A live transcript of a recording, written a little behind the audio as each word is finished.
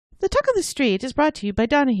The Talk of the Street is brought to you by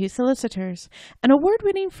Donahue Solicitors, an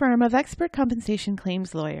award-winning firm of expert compensation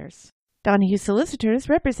claims lawyers. Donahue Solicitors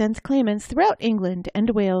represents claimants throughout England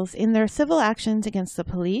and Wales in their civil actions against the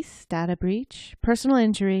police, data breach, personal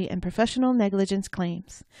injury, and professional negligence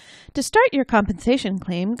claims. To start your compensation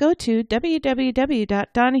claim, go to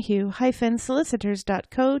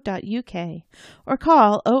www.donahue-solicitors.co.uk or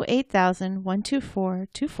call 08000 124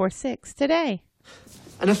 246 today.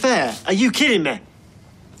 An affair? Are you kidding me?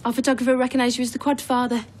 Our photographer recognised you as the quad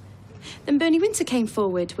father. Then Bernie Winter came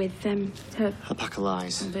forward with her A pack of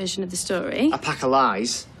lies. version of the story. A pack of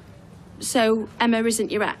lies? So Emma isn't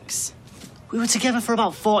your ex? We were together for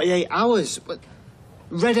about 48 hours.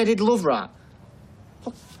 Red-headed love rat.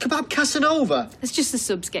 What, kebab Casanova? It's just the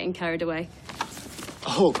subs getting carried away. A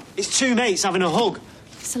hug. It's two mates having a hug.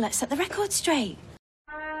 So let's set the record straight.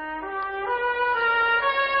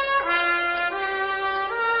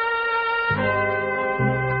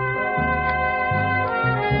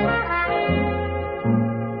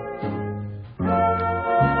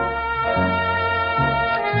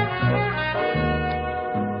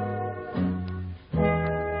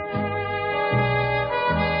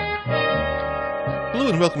 Hello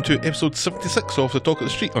and welcome to episode 76 of the Talk of the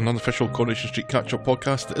Street, an unofficial Coronation Street catch-up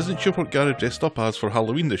podcast that isn't sure what Gary dressed up as for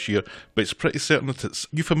Halloween this year, but it's pretty certain that it's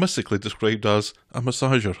euphemistically described as a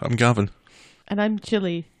massager. I'm Gavin. And I'm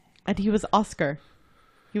Chili. And he was Oscar.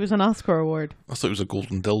 He was an Oscar award. I thought it was a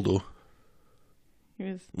golden dildo. He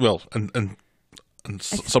was. Well, in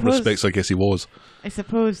some respects I guess he was. I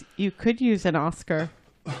suppose you could use an Oscar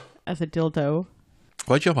as a dildo.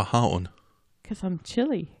 Why'd you have a hat on? Because I'm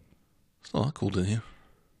chilly. It's not that cold in here.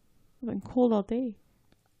 I've been cold all day.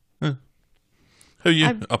 How are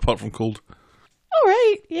you, apart from cold? All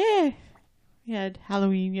right, yeah. We had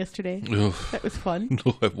Halloween yesterday. Ugh. That was fun.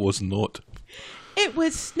 No, it was not. It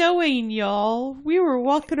was snowing, y'all. We were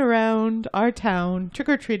walking around our town,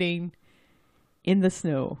 trick-or-treating, in the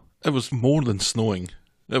snow. It was more than snowing.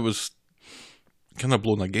 It was kind of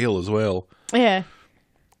blowing a gale as well. Yeah.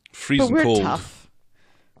 Freezing But we're cold. tough.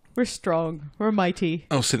 We're strong. We're mighty.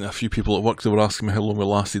 I was saying to a few people at work, they were asking me how long we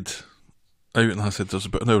lasted out, and I said there's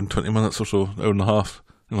about an hour and 20 minutes or so, hour and a half.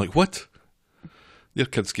 And I'm like, what? Their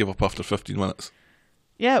kids gave up after 15 minutes.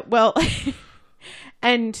 Yeah, well,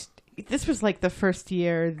 and this was like the first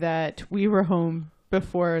year that we were home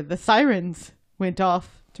before the sirens went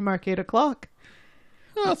off to mark 8 o'clock.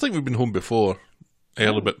 I think we've been home before,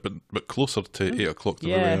 early, but closer to 8 o'clock than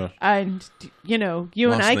we were. And, you know,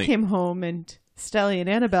 you and Last I night. came home and Stelly and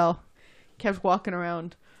Annabelle kept walking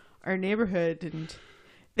around our neighborhood and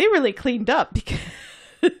they really cleaned up because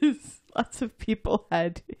lots of people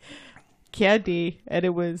had candy and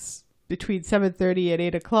it was between 7:30 and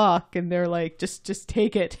 8 o'clock and they're like, just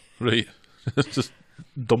take it. Right. Just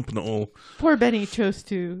dumping it all. Poor Benny chose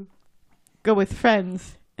to go with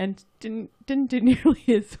friends and didn't do nearly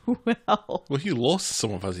as well. Well, he lost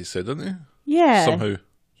some of, as he said, didn't he? Yeah.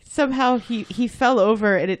 Somehow he fell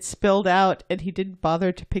over and it spilled out and he didn't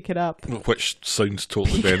bother to pick it up. Which sounds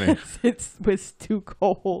totally Benny. It was too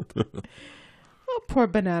cold. Oh, poor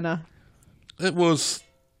banana. It was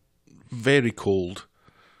very cold,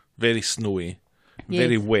 very snowy,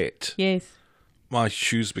 very Yes. wet. Yes. My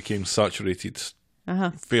shoes became saturated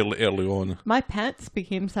Uh-huh. fairly early on. My pants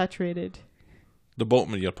became saturated. The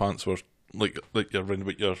bottom of your pants were like around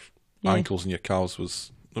about your Yeah. ankles and your calves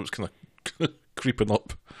was kind of creeping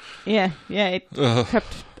up. Yeah, it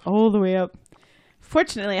crept all the way up.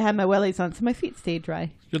 Fortunately, I had my wellies on, so my feet stayed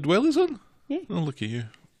dry. You had wellies on? Yeah. Oh, look at you.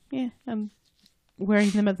 Yeah, I'm wearing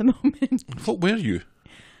them at the moment. What were you?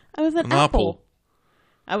 I was an An apple. apple.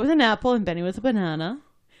 I was an apple, and Benny was a banana,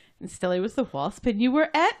 and Stilly was the wasp, and you were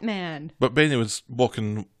Ant-Man. But Benny was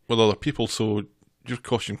walking with other people, so your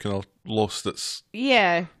costume kind of lost its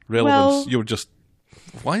Yeah. relevance. Well, You were just,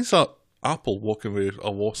 why is that apple walking with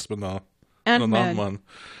a wasp and an Ant-Man. Ant-Man?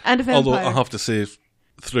 And a vampire. Although I have to say,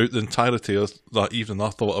 throughout the entirety of that evening, I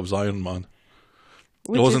thought I was Iron Man.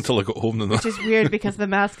 Which It wasn't is- until I got home and Which is weird because the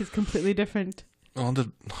mask is completely different. I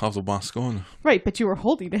didn't have the mask on. Right, but you were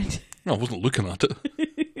holding it. I wasn't looking at it.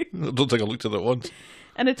 I don't think I looked at it once.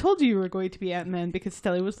 And I told you were going to be Ant-Man because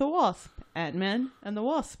Stelly was the wasp. Ant-Man and the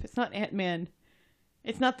wasp. It's not Ant-Man.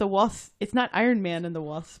 It's not the wasp. It's not Iron Man and the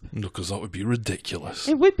wasp. No, because that would be ridiculous.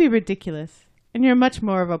 It would be ridiculous. And you're much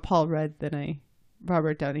more of a Paul Rudd than a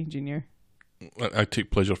Robert Downey Jr. I take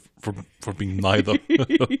pleasure for being neither.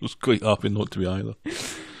 I was quite happy not to be either.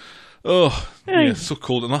 Oh, yeah, it's so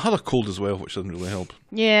cold. And I had a cold as well, which doesn't really help.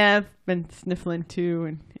 Yeah, I've been sniffling too,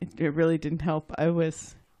 and it really didn't help. I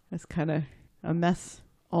was kind of a mess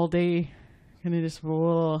all day. Kind of just,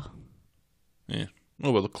 whoa. Yeah.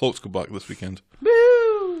 Oh, well, the clocks go back this weekend.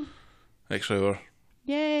 Woo! extra hour.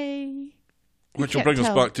 Yay. Which will can't bring us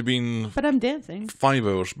tell. back to being But I'm dancing. 5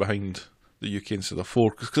 hours behind the UK instead of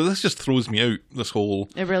 4. Because this just throws me out, this whole...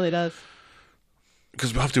 It really does.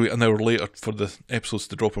 Because we have to wait an hour later for the episodes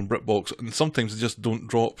to drop on BritBox, and sometimes they just don't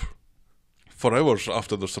drop for hours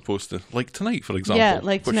after they're supposed to. Like tonight, for example. Yeah,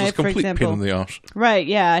 like which tonight, is a complete for example. pain in the arse. Right,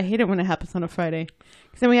 yeah. I hate it when it happens on a Friday.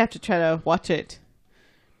 Because then we have to try to watch it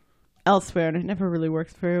elsewhere, and it never really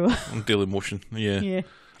works very well. On Daily Motion, yeah. Yeah.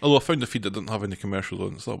 Although I found a feed that didn't have any commercials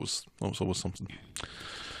on it, so that was always something.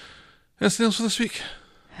 Anything else for this week?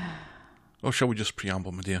 Or shall we just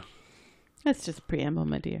preamble, my dear? That's just preamble,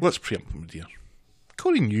 my dear. Let's preamble, my dear.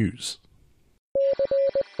 Corey News.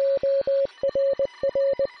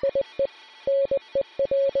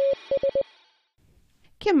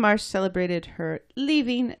 Kim Marsh celebrated her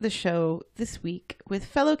leaving the show this week with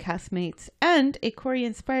fellow castmates and a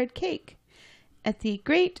Corey-inspired cake at the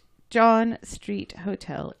Great John Street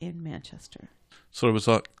Hotel in Manchester. Sorry, was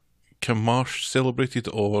that Kim Marsh celebrated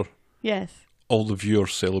or Yes. all the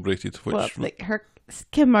viewers celebrated? Which... Well, like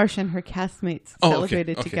Kim Marsh and her castmates Oh, okay,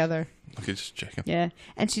 celebrated okay. together. Okay, just checking. Yeah.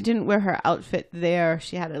 And she didn't wear her outfit there.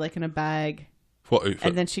 She had it like in a bag. What outfit?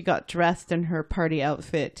 And then she got dressed in her party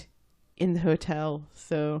outfit in the hotel.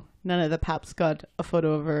 So none of the paps got a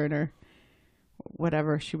photo of her in her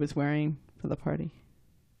whatever she was wearing for the party.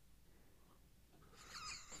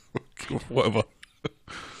 Whatever.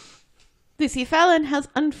 Lucy Fallon has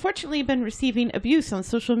unfortunately been receiving abuse on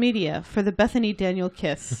social media for the Bethany Daniel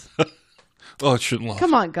kiss. Oh, I shouldn't laugh.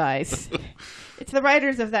 Come on, guys. It's the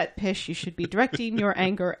writers of that pish you should be directing your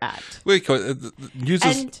anger at. Wait, news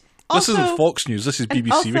is... And This also, isn't Fox News, this is and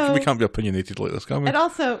BBC. also- we can't be opinionated like this, can we? and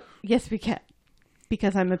also, yes, we can,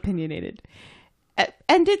 because I'm opinionated.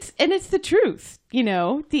 And it's the truth, you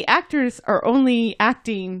know. The actors are only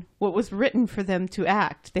acting what was written for them to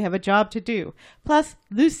act. They have a job to do. Plus,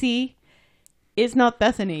 Lucy is not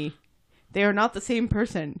Bethany. They are not the same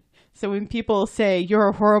person. So when people say you're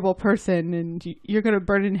a horrible person and you're going to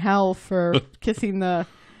burn in hell for kissing the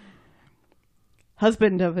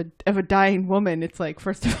husband of a dying woman, it's like,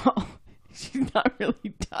 first of all, she's not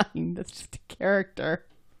really dying. That's just a character.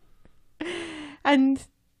 And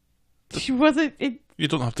she wasn't... You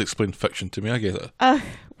don't have to explain fiction to me, I get it.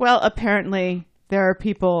 Well, apparently there are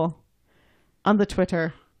people on the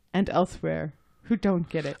Twitter and elsewhere who don't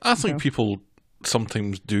get it. I think so. people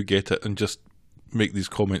sometimes do get it and just make these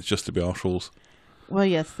comments just to be arseholes. Well,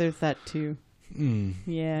 yes, there's that too.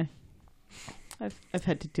 Yeah. I've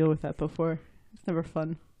had to deal with that before. It's never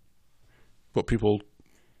fun. But people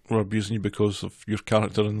were abusing you because of your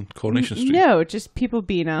character in Coronation Street. No, just people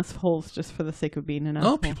being assholes just for the sake of being an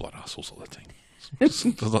asshole. Oh, people are assholes all the time.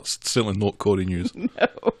 That's certainly not Corey News. No.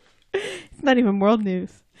 It's not even world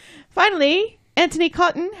news. Finally, Anthony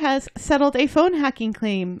Cotton has settled a phone hacking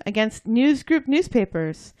claim against News Group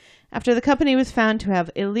newspapers after the company was found to have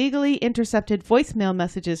illegally intercepted voicemail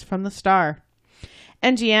messages from the Star.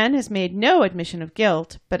 NGN has made no admission of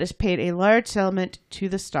guilt, but has paid a large settlement to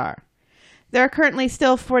the Star. There are currently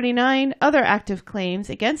still 49 other active claims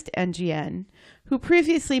against NGN, who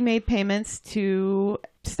previously made payments to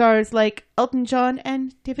stars like Elton John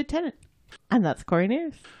and David Tennant. And that's Corey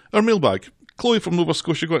News. Our mailbag. Chloe from Nova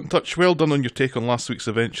Scotia got in touch. Well done on your take on last week's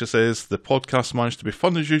event, she says. The podcast managed to be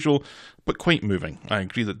fun as usual, but quite moving. I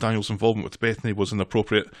agree that Daniel's involvement with Bethany was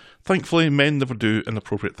inappropriate. Thankfully, men never do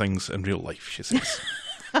inappropriate things in real life, she says.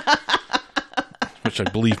 Which I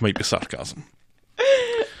believe might be sarcasm.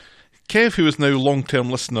 Kev, who is now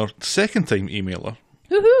long-term listener, second-time emailer,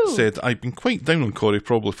 Woohoo! said, I've been quite down on Corey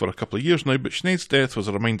probably for a couple of years now, but Sinead's death was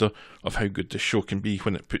a reminder of how good this show can be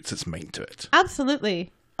when it puts its mind to it.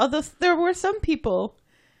 Absolutely. Although there were some people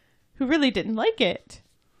who really didn't like it.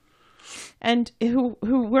 And who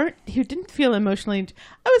didn't feel emotionally.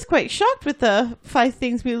 I was quite shocked with the 5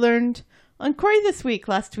 things we learned on Corey this week,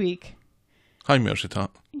 last week. Hi, Mercy Tat.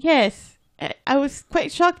 Yes. I was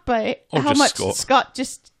quite shocked by Or how just much Scott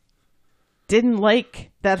just didn't like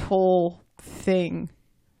that whole thing.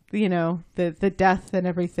 You know, the death and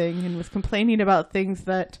everything, and was complaining about things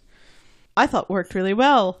that I thought worked really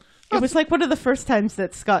well. It was like one of the first times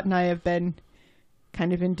that Scott and I have been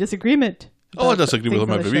kind of in disagreement. I disagree with him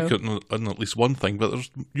things on every the week on at least one thing, but there's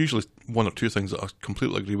usually 1 or 2 things that I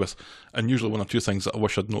completely agree with, and usually 1 or 2 things that I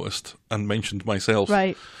wish I'd noticed and mentioned myself.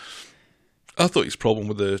 Right. I thought his problem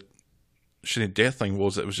with the Sinead death thing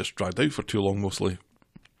was that it was just dragged out for too long, mostly.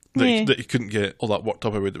 That he couldn't get all that worked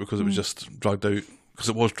up about it because it was just dragged out. Because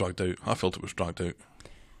it was dragged out. I felt it was dragged out.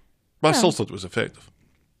 But I still thought it was effective.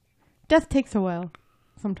 Death takes a while,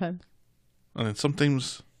 sometimes. And then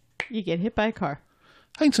sometimes... You get hit by a car.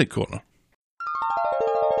 Hindsight corner.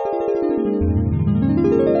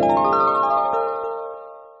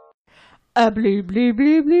 Blue, blue, blue,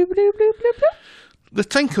 blue, blue, blue, blue, blue. The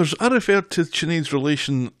Tinkers, I referred to Sinead's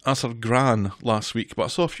relation as her gran last week, but I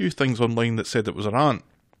saw a few things online that said it was her aunt.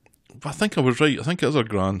 But I think I was right. I think it is her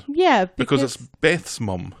gran. Yeah, Because it's Beth's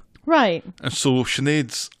mum. right. And so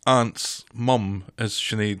Sinead's aunt's mum is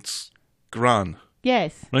Sinead's gran,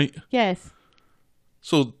 Yes. right? Yes.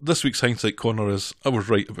 So this week's Hindsight Corner is, I was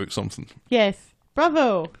right about something. Yes.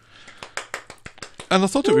 Bravo. And I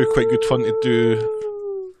thought it would be quite good fun to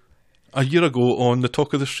do a year ago on the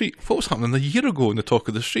Talk of the Street. What was happening a year ago on the Talk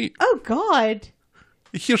of the Street? Oh God.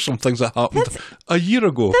 Here's some things that happened a year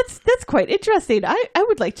ago. That's quite interesting. I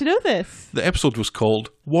would like to know this. The episode was called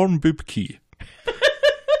Warm Boob Key.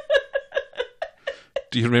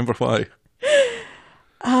 Do you remember why?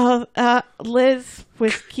 Liz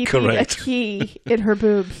was keeping Correct. a key in her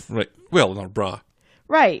boobs. Right. Well, in her bra.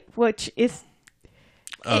 Right, which is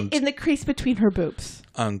And, in the crease between her boobs.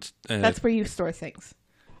 and That's where you store things.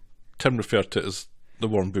 Tim referred to it as the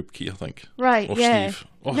warm boob key, I think. Right, Or yeah. Steve.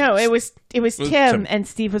 Oh, No, it was was Tim, Tim. and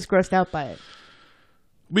Steve was grossed out by it.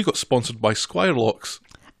 We got sponsored by Squire Locks.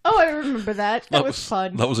 Oh, I remember that. That was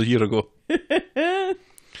fun. That was a year ago.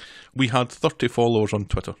 We had 30 followers on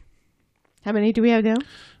Twitter. How many do we have now?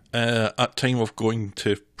 At time of going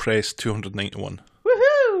to press 291.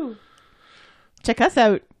 Woohoo! Check us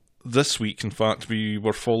out. This week, in fact, we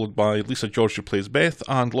were followed by Lisa George, who plays Beth,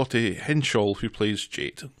 and Lottie Henshaw, who plays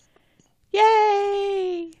Jade.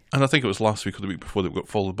 Yay! And I think it was last week or the week before that we got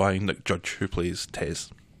followed by Nick Judge, who plays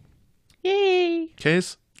Tez. Yay!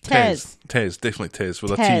 Kez? Tez. Tez, definitely Tez,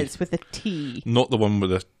 with Tez a T. with a T. Not the one with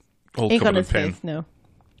the all Ink covered on in his pen. face, no.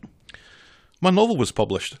 My novel was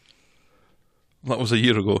published. That was a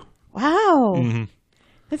year ago. Wow. Mm-hmm.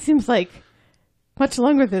 That seems like much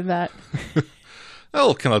longer than that.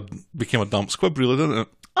 Well, kind of became a damp squib, really, didn't it?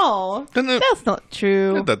 Oh, Didn't it? that's not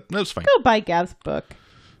true. It did. That was fine. Go buy Gav's book.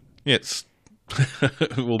 Yeah,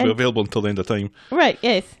 it will be available until the end of time. Right,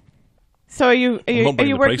 yes. So are you not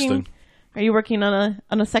bringing the price working down. Are you working on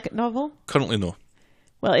a second novel? Currently, no.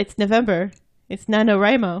 Well, it's November. It's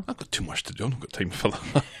NaNoWriMo. I've got too much to do. I've not got time for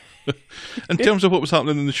that. In terms of what was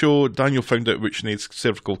happening in the show, Daniel found out about Sinead's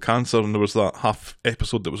cervical cancer, and there was that half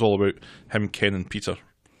episode that was all about him, Ken, and Peter.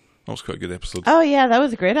 That was quite a good episode. Oh yeah, that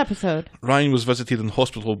was a great episode. Ryan was visited in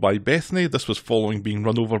hospital by Bethany. This was following being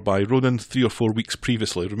run over by Ronan 3 or 4 weeks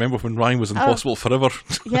previously. Remember when Ryan was in hospital forever?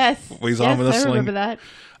 Yes. With his yes, arm in a I sling? remember that.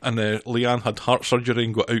 And Leanne had heart surgery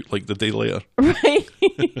and got out like the day later. Right.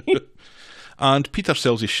 And Peter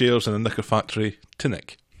sells his shares in the knicker factory to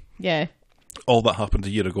Nick. Yeah. All that happened a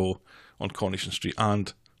year ago on Coronation Street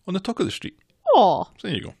and on the Talk of the Street. Oh, So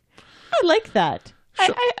there you go. I like that.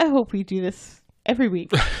 Sure. I hope we do this every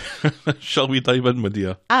week. Shall we dive in, my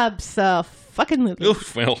dear? Abso-fucking-lutely. Oh,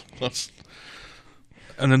 well, that's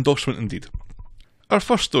an endorsement indeed. Our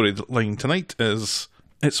first storyline tonight is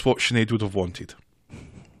It's What Sinead Would Have Wanted.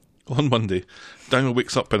 On Monday, Daniel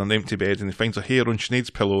wakes up in an empty bed and he finds a hair on Sinead's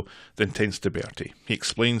pillow, then turns to Bertie. He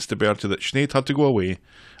explains to Bertie that Sinead had to go away,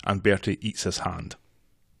 and Bertie eats his hand.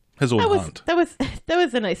 His own hand. That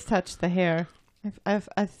was a nice touch. The hair. I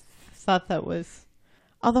thought that was.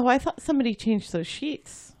 Although I thought somebody changed those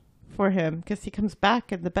sheets for him because he comes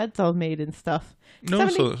back and the bed's all made and stuff. No,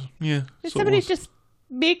 somebody, yeah. did so somebody it was. just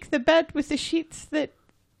make the bed with the sheets that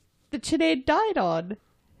Sinead died on?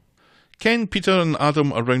 Ken, Peter and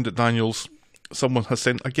Adam are round at Daniel's. Someone has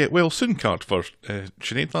sent a get well soon card for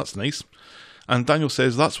Sinead. That's nice. And Daniel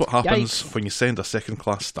says that's what happens Yikes. when you send a second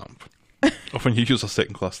class stamp. Or when you use a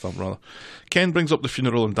second class stamp, rather. Ken brings up the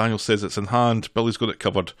funeral and Daniel says it's in hand. Billy's got it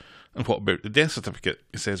covered. And what about the death certificate?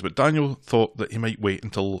 He says, but Daniel thought that he might wait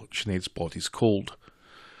until Sinead's body's cold.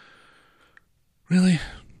 Really?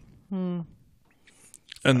 In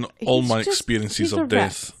all He's my just- experiences he's a of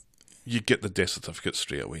death, you get the death certificate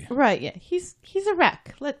straight away. Right. Yeah. He's a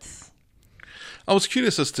wreck. Let's. I was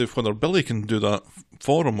curious as to whether Billy can do that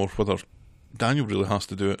for him or whether Daniel really has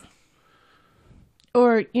to do it.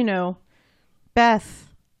 Or Beth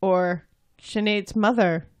or Sinead's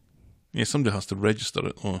mother. Yeah, somebody has to register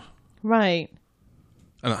it. Oh. Right.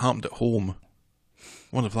 And it happened at home.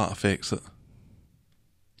 Wonder if that affects it.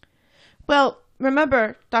 Well,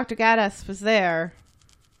 remember, Dr. Gaddis was there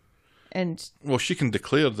and Well, she can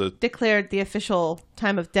declare declared the official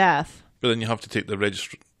time of death. but then you have to take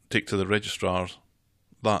to the registrar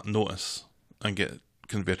that notice and get it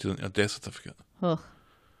converted into a death certificate. Ugh.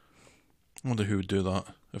 I wonder who would do that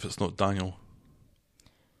if it's not Daniel.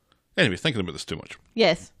 Anyway, thinking about this too much.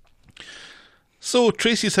 Yes. So,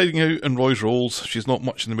 Tracy's hiding out in Roy's Rolls. She's not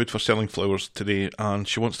much in the mood for selling flowers today, and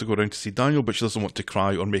she wants to go around to see Daniel, but she doesn't want to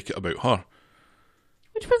cry or make it about her.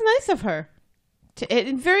 Which was nice of her.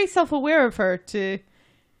 And very self-aware of her to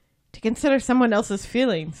to consider someone else's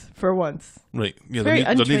feelings for once. Right, yeah, Very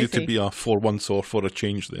there needed to un-Tracy. be a for once or for a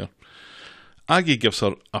change there. Aggie gives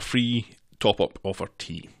her a free top-up of her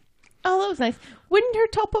tea. Oh, that was nice. Wouldn't her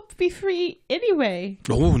top-up be free anyway?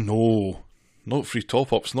 Oh, no. Not free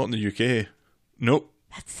top-ups, not in the UK. Nope.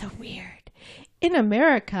 That's so weird. In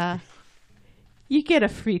America, you get a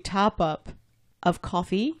free top-up of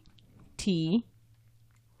coffee, tea,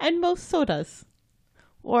 and most sodas.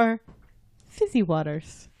 Or fizzy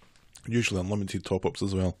waters. Usually unlimited top-ups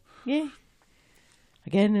as well. Yeah.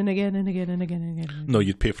 Again and again and again and again and again. No,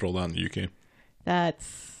 you'd pay for all that in the UK.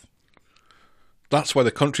 That's why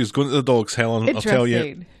the country's going to the dogs, Helen. I'll tell you.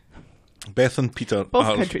 interesting. Beth and Peter Both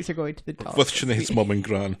are countries are going to the dogs. with Sinead's mum and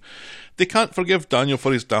gran. They can't forgive Daniel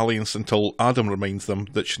for his dalliance until Adam reminds them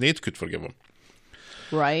that Sinead could forgive him.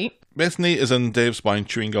 Right. Bethany is in Dev's buying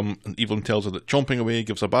chewing gum, and Evelyn tells her that chomping away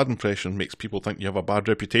gives a bad impression, makes people think you have a bad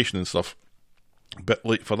reputation and stuff. A bit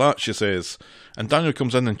late for that, she says. And Daniel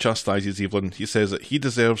comes in and chastises Evelyn. He says that he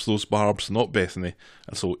deserves those barbs, not Bethany,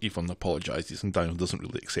 and so Evelyn apologises, and Daniel doesn't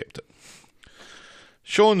really accept it.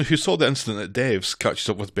 Sean, who saw the incident at Dev's, catches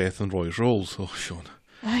up with Beth and Roy's roles. Oh, Sean.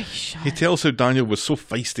 Ay, Sean. He tells how Daniel was so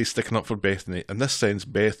feisty sticking up for Bethany, and this sends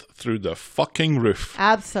Beth through the fucking roof.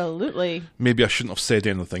 Absolutely. Maybe I shouldn't have said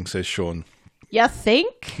anything, says Sean. You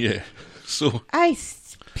think? Yeah. So,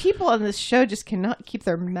 People on this show just cannot keep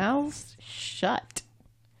their mouths shut.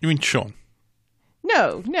 you mean Sean?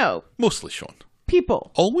 No. Mostly Sean.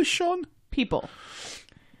 People. Always Sean? People.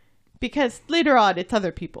 Because later on, it's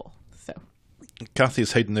other people. So. Kathy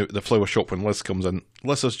is hiding out at the flower shop when Liz comes in.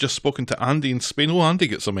 Liz has just spoken to Andy in Spain. Oh, Andy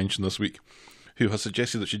gets a mention this week, who has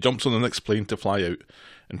suggested that she jumps on the next plane to fly out.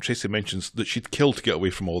 And Tracy mentions that she'd kill to get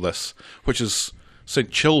away from all this, which has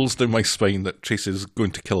sent chills down my spine that Tracy's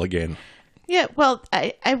going to kill again. Yeah, well,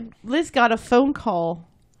 Liz got a phone call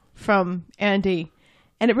from Andy,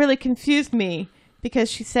 and it really confused me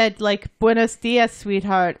because she said, like, Buenos dias,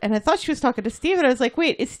 sweetheart. And I thought she was talking to Steve, and I was like,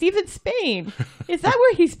 wait, is Steve in Spain? Is that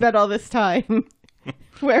where he spent all this time?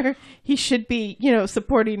 Where he should be,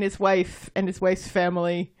 supporting his wife and his wife's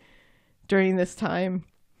family during this time.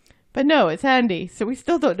 But no, it's Andy, so we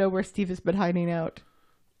still don't know where Steve has been hiding out.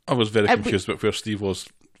 I was very confused about where Steve was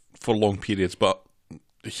for long periods, but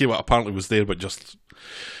he apparently was there, but just...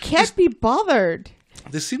 Can't be bothered.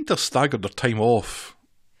 They seem to have staggered their time off.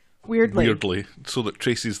 Weirdly. So that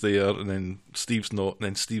Tracy's there, and then Steve's not, and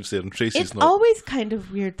then Steve's there, and Tracy's It's not. always kind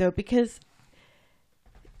of weird, though, because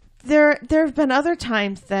there have been other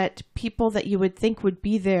times that people that you would think would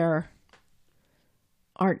be there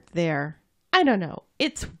aren't there. I don't know.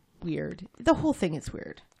 It's weird. The whole thing is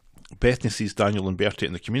weird. Bethany sees Daniel and Bertie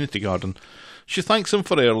in the community garden. She thanks him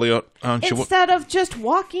for earlier, and Instead of just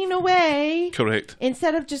walking away. Correct.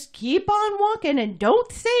 Instead of just keep on walking and don't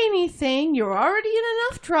say anything, you're already in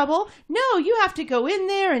enough trouble. No, you have to go in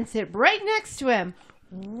there and sit right next to him.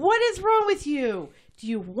 What is wrong with you? Do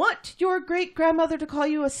you want your great-grandmother to call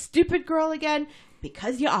you a stupid girl again?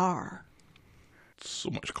 Because you are. So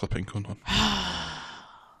much clipping going on.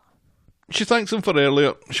 She thanks him for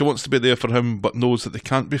earlier. She wants to be there for him, but knows that they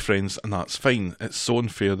can't be friends, and that's fine. It's so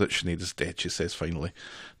unfair that Sinead is dead, she says finally.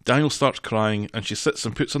 Daniel starts crying, and she sits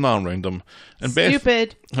and puts an arm around him. And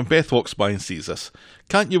Stupid. Beth walks by and sees this.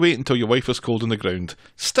 Can't you wait until your wife is cold on the ground?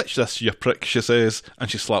 Stitch this, you prick, she says, and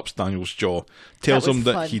she slaps Daniel's jaw. Tells him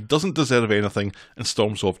that he doesn't deserve anything, and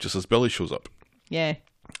storms off just as Billy shows up. Yeah.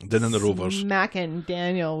 Then in the Rovers, Smacking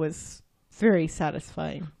Daniel was very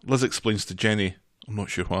satisfying. Liz explains to Jenny, I'm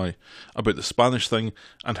not sure why, about the Spanish thing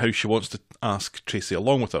and how she wants to ask Tracy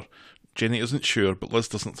along with her. Jenny isn't sure, but Liz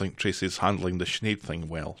doesn't think Tracy's handling the Sinead thing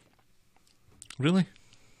well. Really?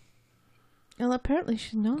 Well, apparently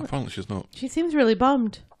she's not. Apparently she's not. She seems really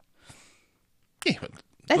bummed. Yeah, but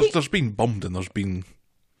there's been bummed and there's been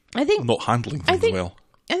not handling things well.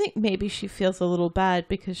 I think maybe she feels a little bad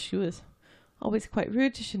because she was always quite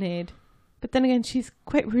rude to Sinead. But then again, she's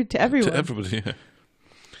quite rude to everyone. To everybody, yeah.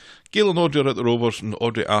 Gail and Audrey are at the Rovers, and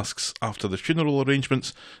Audrey asks after the funeral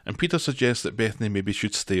arrangements, and Peter suggests that Bethany maybe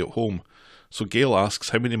should stay at home. So Gail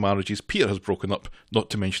asks how many marriages Peter has broken up, not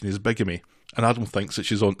to mention his bigamy, and Adam thinks that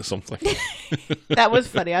she's on to something. That was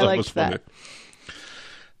funny. I liked that.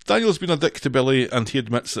 Daniel's been a dick to Billy, and he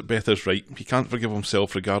admits that Beth is right. He can't forgive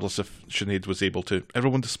himself regardless if Sinead was able to.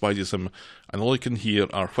 Everyone despises him, and all he can hear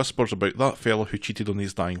are whispers about that fella who cheated on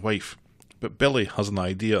his dying wife. But Billy has an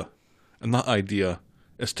idea, and that idea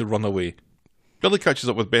is to run away. Billy catches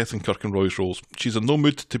up with Beth and Kirk and Roy's roles. She's in no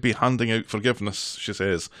mood to be handing out forgiveness, she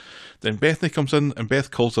says. Then Bethany comes in, and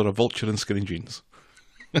Beth calls her a vulture in skinny jeans.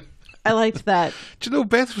 I liked that. Do you know,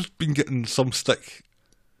 Beth has been getting some stick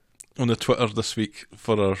on the Twitter this week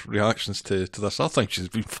for her reactions to this. I think she's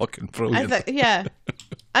been fucking brilliant. Yeah.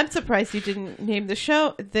 I'm surprised you didn't name the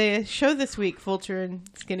show this week, Vulture and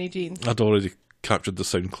Skinny Jeans. I'd already captured the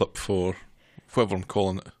sound clip for whatever I'm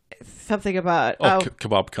calling it. Something about...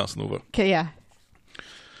 Kebab Casanova. Okay, yeah.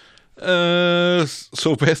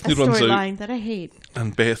 So Bethany runs out. A storyline that I hate.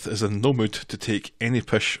 And Beth is in no mood to take any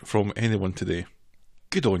pish from anyone today.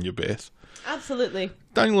 Good on you, Beth. Absolutely.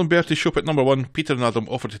 Daniel and Bertie show up at number 1. Peter and Adam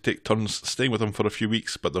offer to take turns staying with him for a few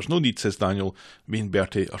weeks, but there's no need, says Daniel. Me and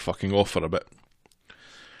Bertie are fucking off for a bit.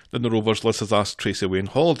 Then the Rovers, Liz has asked Tracy away on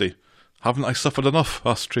holiday. Haven't I suffered enough?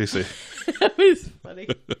 Asked Tracy. That was funny.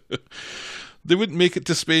 They wouldn't make it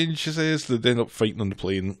to Spain, she says. They'd end up fighting on the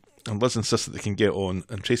plane. And Liz insists that they can get on,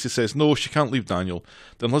 and Tracy says no, she can't leave Daniel.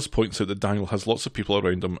 Then Liz points out that Daniel has lots of people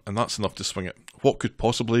around him, and that's enough to swing it. What could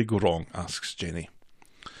possibly go wrong? Asks Jenny.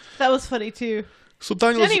 That was funny too. So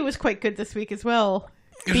Jenny was quite good this week as well.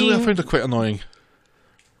 I found her quite annoying.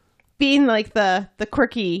 Being like the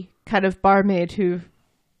quirky kind of barmaid who,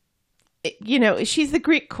 you know, she's the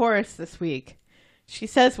Greek chorus this week. She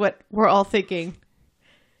says what we're all thinking.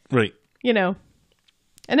 Right. You know,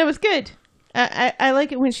 and it was good. I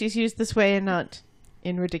like it when she's used this way and not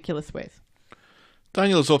in ridiculous ways.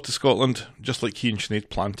 Daniel is off to Scotland, just like he and Sinead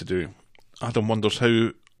planned to do. Adam wonders how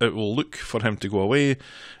it will look for him to go away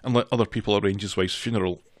and let other people arrange his wife's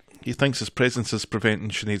funeral. He thinks his presence is preventing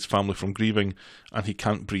Sinead's family from grieving, and he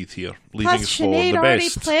can't breathe here, leaving Plus, us for Sinead the already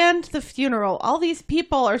best. planned the funeral. All these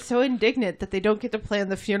people are so indignant that they don't get to plan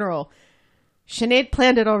the funeral. Sinead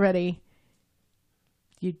planned it already.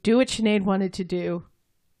 You do what Sinead wanted to do.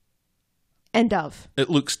 End of. It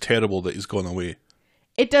looks terrible that he's gone away.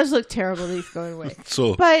 It does look terrible that he's going away.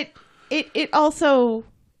 So, but it also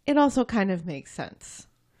kind of makes sense.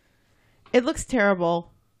 It looks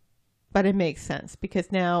terrible, but it makes sense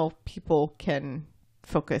because now people can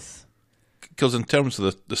focus. Because in terms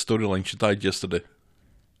of the storyline, she died yesterday.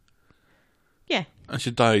 Yeah. And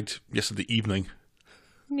she died yesterday evening.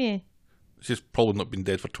 Yeah. She's probably not been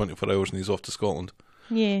dead for 24 hours and he's off to Scotland.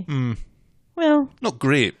 Yeah. Well. Not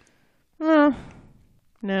great.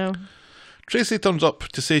 No. Tracy turns up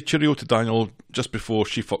to say cheerio to Daniel just before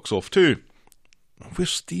she fucks off too.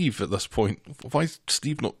 Where's Steve at this point? Why is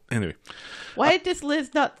Steve not... Anyway. Why does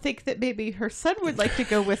Liz not think that maybe her son would like to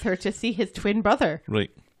go with her to see his twin brother?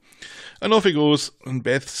 Right. And off he goes, and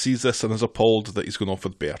Beth sees this and is appalled that he's gone off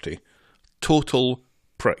with Bertie. Total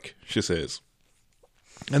prick, she says.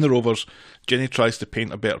 In the Rovers, Jenny tries to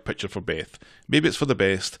paint a better picture for Beth. Maybe it's for the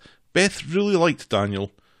best. Beth really liked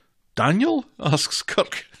Daniel. Daniel? Asks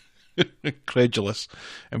Kirk. Incredulous.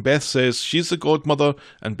 And Beth says she's the godmother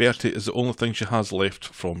and Bertie is the only thing she has left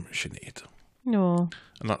from Sinead. No.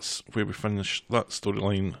 And that's where we finish that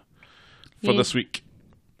storyline for this week.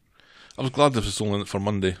 I was glad this was only in it for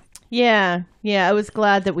Monday. Yeah, I was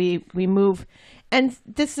glad that we move. And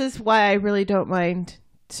this is why I really don't mind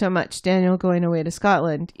so much Daniel going away to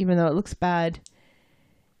Scotland, even though it looks bad.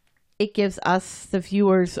 It gives us, the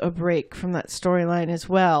viewers, a break from that storyline as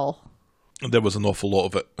well. And there was an awful lot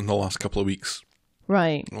of it in the last couple of weeks.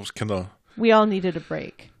 Right. It was kind of... We all needed a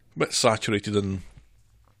break. A bit saturated in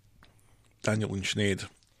Daniel and Sinead.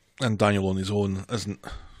 And Daniel on his own isn't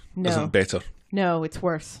better. No, it's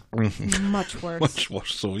worse. Much worse. Much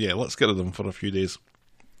worse. So yeah, let's get rid of him for a few days.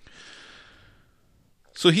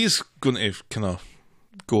 So he's going to kind of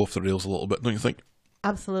go off the rails a little bit, don't you think?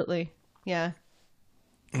 Absolutely. Yeah.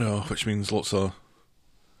 No, which means lots of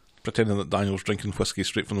pretending that Daniel's drinking whiskey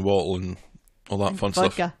straight from the bottle and all that fun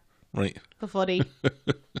vodka. stuff. Right. The footy.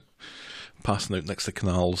 Passing out next to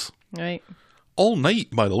canals. Right. All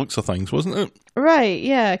night, by the looks of things, wasn't it? Right,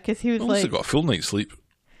 yeah, because he was Also got a full night's sleep.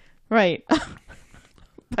 Right.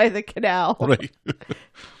 By the canal. Right.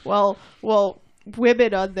 well,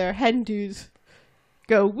 women on their hen-dos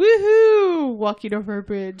go, woohoo, walking over a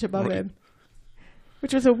bridge above him.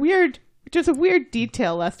 Which was a weird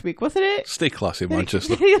detail last week, wasn't it? Stay classy,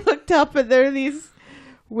 Manchester. He looked up and there are these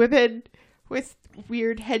women with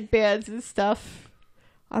weird headbands and stuff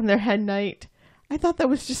on their hen night. I thought that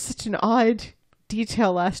was just such an odd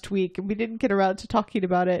detail last week, and we didn't get around to talking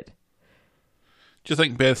about it. Do you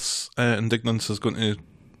think Beth's indignance is going to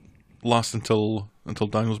last until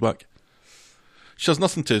Daniel's back? She has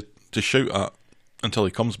nothing to shout at until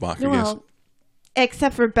he comes back, I guess.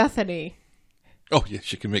 Except for Bethany. Oh, yeah,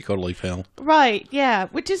 she can make her life hell. Right, yeah.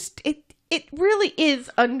 Which is, it really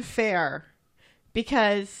is unfair.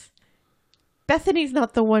 Because Bethany's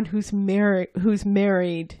not the one who's married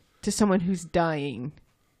to someone who's dying.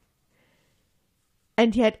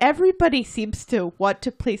 And yet everybody seems to want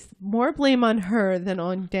to place more blame on her than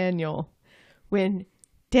on Daniel. When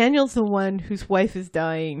Daniel's the one whose wife is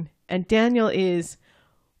dying and Daniel is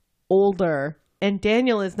older, and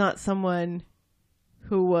Daniel is not someone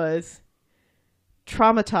who was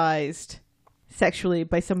traumatized sexually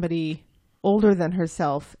by somebody older than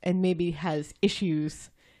herself and maybe has issues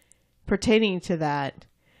pertaining to that.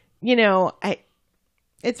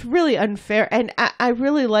 It's really unfair. And I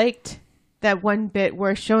really liked that one bit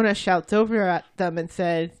where Shona shouts over at them and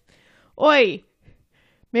says, "Oi,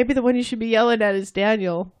 maybe the one you should be yelling at is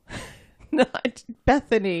Daniel, not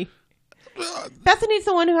Bethany. Bethany's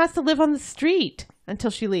the one who has to live on the street until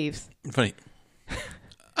she leaves." Right.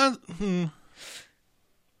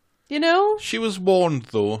 She was warned,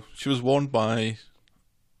 though. She was warned by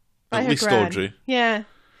at least gran. Audrey. Yeah.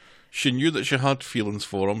 She knew that she had feelings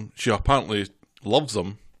for him. She apparently loves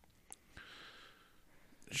him.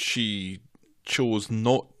 She chose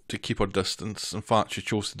not to keep her distance. In fact, she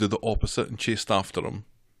chose to do the opposite and chased after him.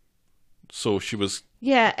 So she was...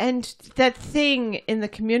 Yeah, and that thing in the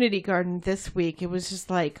community garden this week, it was just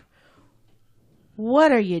like,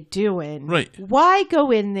 what are you doing? Right. Why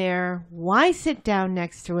go in there? Why sit down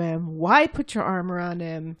next to him? Why put your arm around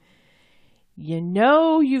him?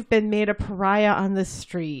 You've been made a pariah on the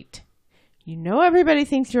street. Everybody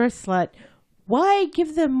thinks you're a slut. Why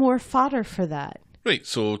give them more fodder for that? Right,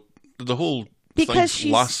 so the whole because thing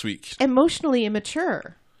she's last week... emotionally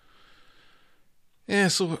immature. Yeah,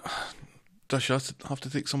 so does she have to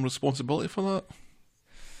take some responsibility for that?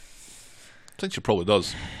 I think she probably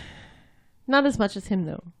does. Not as much as him,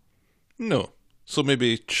 though. No. So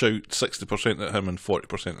maybe shout 60% at him and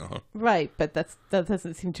 40% at her. Right, but that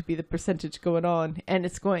doesn't seem to be the percentage going on. And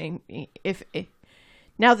it's going... If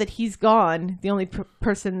now that he's gone, the only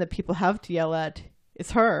person that people have to yell at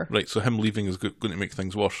is her. Right, so him leaving is going to make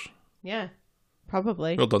things worse. Yeah,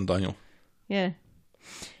 probably. Well done, Daniel. Yeah.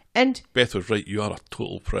 And Beth was right, you are a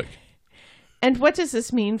total prick. And what does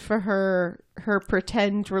this mean for her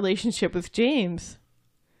pretend relationship with James?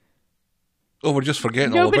 Oh, we're just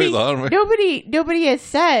forgetting all about that, aren't we? Nobody has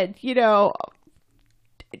said,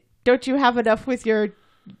 don't you have enough with your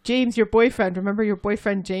James, your boyfriend? Remember your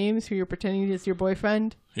boyfriend James, who you're pretending is your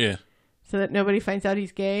boyfriend? Yeah. So that nobody finds out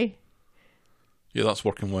he's gay? Yeah, that's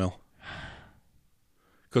working well.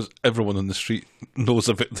 Because everyone on the street knows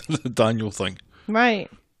about the Daniel thing.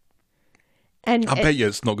 Right. And I bet you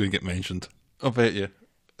it's not going to get mentioned. I bet you.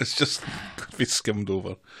 It's just going to be skimmed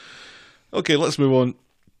over. Okay, let's move on.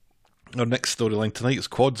 Our next storyline tonight is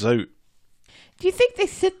Quads out. Do you think they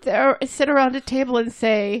sit around a table and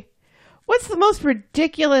say, what's the most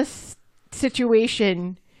ridiculous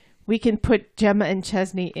situation we can put Gemma and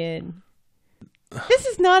Chesney in? This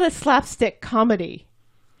is not a slapstick comedy.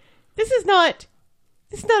 This isn't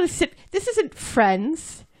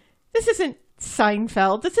Friends. This isn't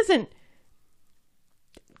Seinfeld. This isn't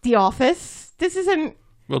The Office. This isn't...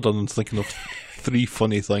 Well done on thinking of 3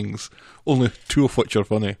 funny things, only 2 of which are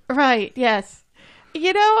funny. Right, yes.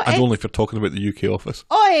 And only if you're talking about the UK office.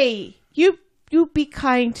 Oi! You be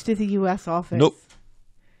kind to the US office. Nope.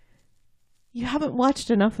 You haven't watched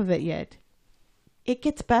enough of it yet. It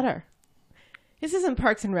gets better. This isn't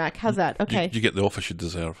Parks and Rec. How's that? Okay. You get the office you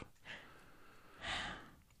deserve.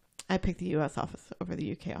 I pick the US office over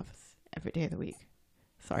the UK office every day of the week.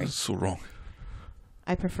 Sorry. That's so wrong.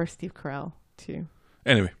 I prefer Steve Carell to...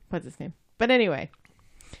 Anyway. What's his name? But anyway.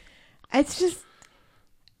 It's just...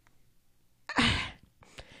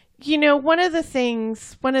 one of the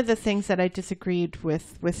things that I disagreed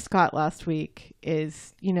with Scott last week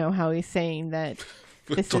is, how he's saying that...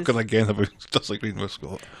 We're talking again about disagreeing with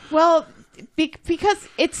Scott. Well, because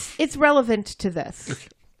it's relevant to this,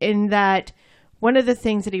 in that one of the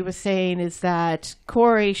things that he was saying is that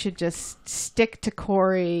Corey should just stick to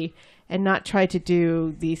Corey and not try to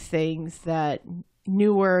do these things that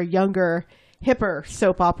newer, younger, hipper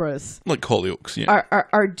soap operas like Hollyoaks, yeah,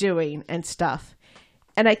 are doing and stuff.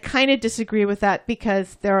 And I kind of disagree with that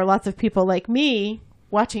because there are lots of people like me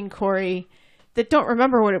watching Corey that don't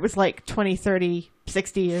remember what it was like 20, 30,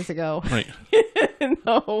 60 years ago. Right.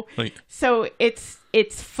 No. Right. So it's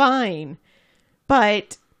fine.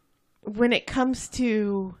 But when it comes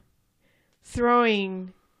to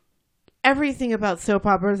throwing everything about soap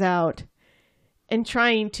operas out and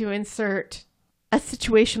trying to insert a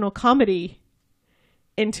situational comedy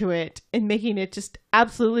into it and making it just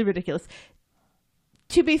absolutely ridiculous.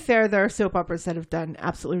 To be fair, there are soap operas that have done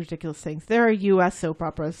absolutely ridiculous things. There are U.S. soap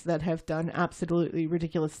operas that have done absolutely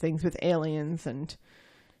ridiculous things with aliens and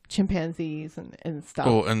chimpanzees and stuff.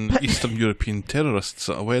 Oh, and Eastern European terrorists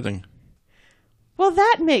at a wedding. Well,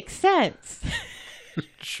 that makes sense.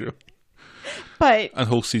 Sure. But and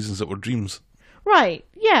whole seasons that were dreams. Right,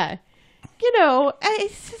 yeah.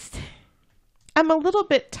 It's just... I'm a little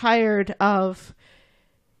bit tired of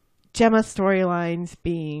Gemma storylines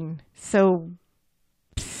being so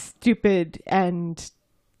stupid and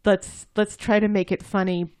let's try to make it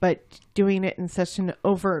funny, but doing it in such an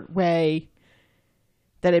overt way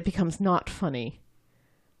that it becomes not funny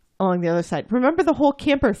along the other side. Remember the whole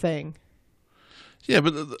camper thing? Yeah,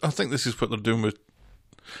 but I think this is what they're doing with...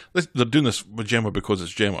 They're doing this with Gemma because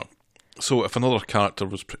it's Gemma. So if another character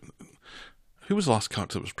was... Who was the last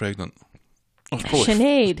character that was pregnant? Oh, it's probably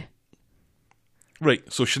Sinead.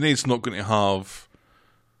 Right, so Sinead's not going to have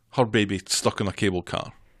her baby stuck in a cable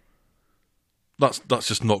car. That's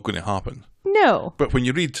just not going to happen. No. But when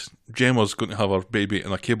you read Gemma's going to have her baby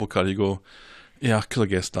in a cable car, you go, yeah, I could have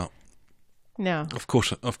guessed that. No. Of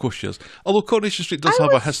course she is. Although Coronation Street does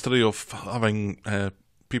have a history of having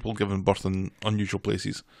people giving birth in unusual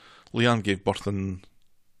places. Leanne gave birth in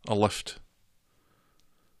a lift.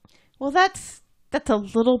 Well, that's a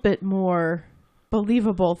little bit more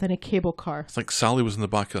believable than a cable car. I think Sally was in the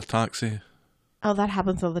back of a taxi. Oh, that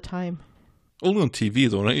happens all the time. Only on TV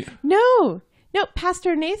though, right? No,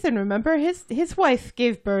 Pastor Nathan, remember? His wife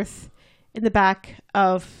gave birth in the back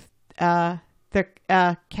of the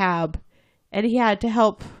cab, and he had to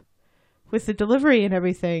help with the delivery and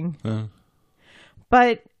everything.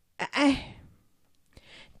 But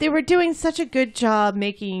they were doing such a good job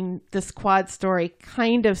making this quad story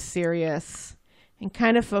kind of serious and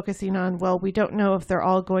kind of focusing on, well, we don't know if they're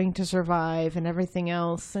all going to survive and everything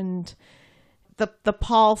else. And the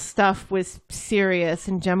Paul stuff was serious,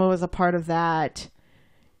 and Gemma was a part of that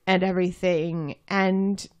and everything.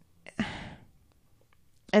 And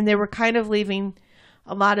they were kind of leaving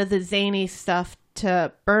a lot of the zany stuff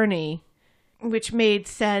to Bernie, which made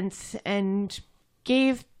sense and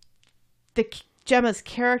gave Gemma's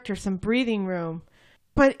character some breathing room.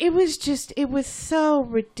 But it was so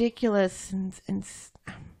ridiculous, and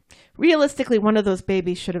realistically, one of those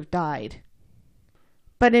babies should have died.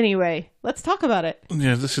 But anyway, let's talk about it.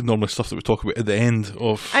 Yeah, this is normally stuff that we talk about at the end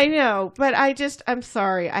of... I know, but I'm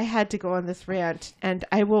sorry. I had to go on this rant, and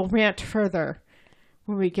I will rant further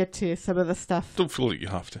when we get to some of the stuff. Don't feel like you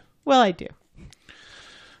have to. Well, I do.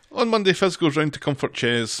 On Monday, Fizz goes round to comfort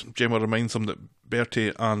Ches. Gemma reminds him that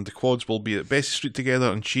Bertie and the Quads will be at Bessie Street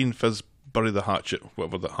together, and she and Fizz bury the hatchet,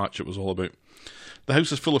 whatever that hatchet was all about. The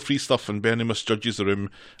house is full of free stuff, and Bernie misjudges the room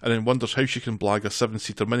and then wonders how she can blag a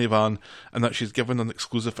 7-seater minivan and that she's given an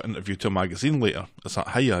exclusive interview to a magazine later. It's that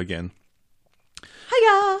hiya again.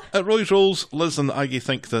 Hiya! At Roy's Rolls, Liz and Aggie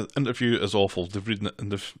think the interview is awful. They've read it in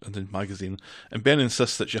the magazine, and Ben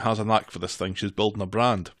insists that she has a knack for this thing. She's building a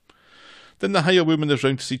brand. Then the hiya woman is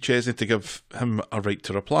round to see Chesney to give him a right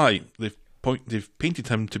to reply. They've painted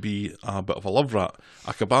him to be a bit of a love rat,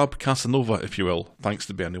 a kebab Casanova, if you will, thanks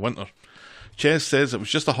to Bernie Winter. Ches says it was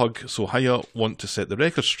just a hug, so hiya want to set the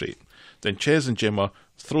record straight. Then Ches and Gemma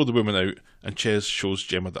throw the woman out, and Ches shows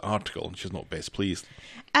Gemma the article, and she's not best pleased.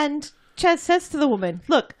 And Ches says to the woman,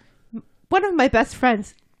 look, one of my best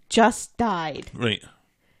friends just died. Right.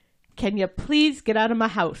 Can you please get out of my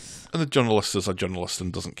house? And the journalist is a journalist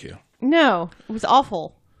and doesn't care. No, it was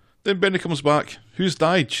awful. Then Bernie comes back. Who's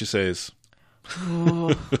died, she says.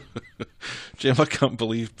 Gemma can't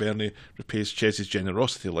believe Bernie repays Ches's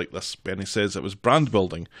generosity like this. Bernie says it was brand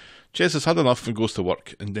building. Ches has had enough and goes to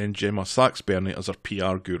work, and then Gemma sacks Bernie as her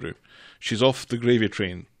PR guru. She's off the gravy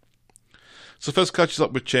train. So Fizz catches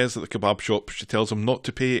up with Ches at the kebab shop. She tells him not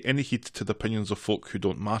to pay any heed to the opinions of folk who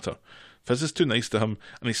don't matter. Fizz is too nice to him,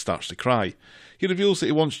 and he starts to cry. He reveals that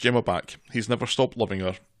he wants Gemma back. He's never stopped loving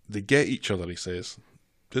her. They get each other, he says.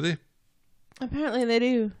 Do they? Apparently they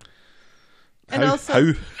do. How?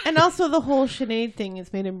 And also the whole Sinead thing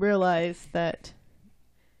has made him realise that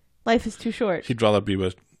life is too short. He'd rather be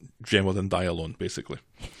with Gemma than die alone, basically.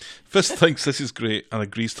 Fizz thinks this is great and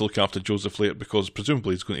agrees to look after Joseph later because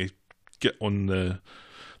presumably he's going to get on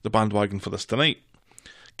the bandwagon for this tonight.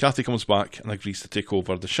 Kathy comes back and agrees to take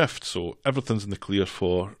over the shift, so everything's in the clear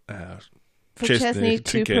for Chesney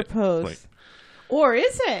to propose. Right. Or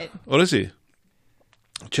is it? Or is he?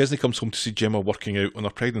 Chesney comes home to see Gemma working out on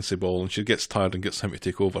her pregnancy ball, and she gets tired and gets him to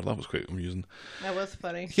take over. That was quite amusing. That was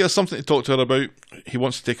funny. He has something to talk to her about. He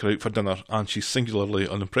wants to take her out for dinner, and she's singularly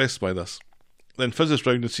unimpressed by this. Then Fizz is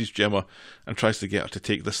round and sees Gemma and tries to get her to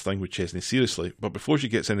take this thing with Chesney seriously, but before she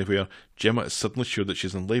gets anywhere, Gemma is suddenly sure that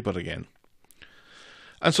she's in labour again.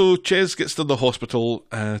 And so Ches gets to the hospital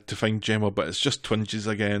to find Gemma, but it's just twinges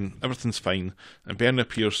again. Everything's fine, and Bernie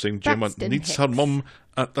appears saying Gemma needs her mum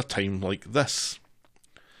at a time like this.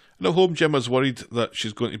 And at home, Gemma's worried that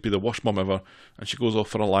she's going to be the worst mum ever, and she goes off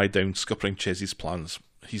for a lie down, scuppering Ches's plans.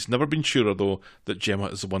 He's never been surer, though, that Gemma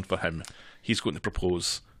is the one for him. He's going to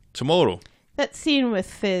propose tomorrow. That scene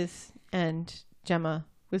with Fizz and Gemma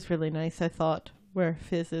was really nice, I thought. where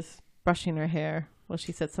Fizz is brushing her hair while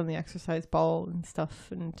she sits on the exercise ball and stuff.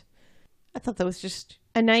 And I thought that was just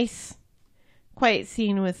a nice, quiet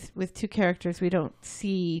scene with two characters we don't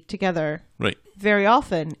see together Right. very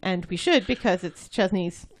often. And we should, because it's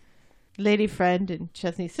Chesney's lady friend and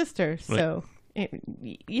Chesney's sister. So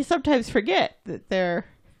you sometimes forget that they're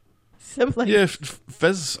siblings. Yeah,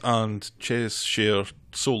 Fizz and Ches share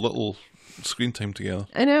so little screen time together,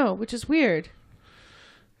 I know, which is weird.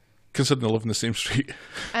 considering they live in the same street.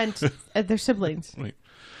 And they're siblings. Right.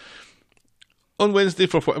 On Wednesday,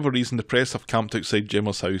 for whatever reason, the press have camped outside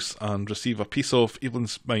Gemma's house and receive a piece of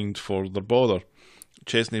Evelyn's mind for their bother.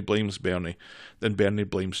 Chesney blames Bernie, then Bernie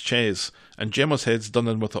blames Ches, and Gemma's head's done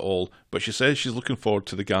in with it all, but she says she's looking forward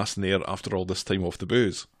to the gas and air after all this time off the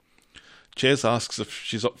booze. Ches asks if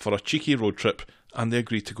she's up for a cheeky road trip, and they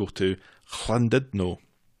agree to go to Llandudno.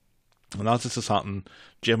 And as this is happening,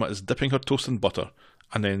 Gemma is dipping her toast in butter,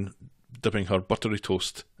 and then dipping her buttery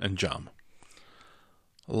toast in jam.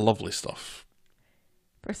 Lovely stuff.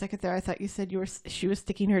 For a second there, I thought you said she was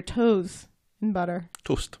sticking her toes in butter.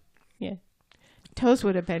 Toast. Yeah. Toes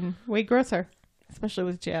would have been way grosser, especially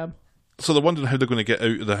with jam. So they're wondering how they're going to get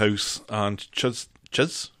out of the house, and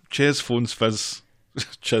Ches phones Fizz.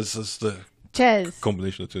 Ches is the Ches.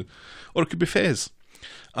 combination of the two. Or it could be Fez.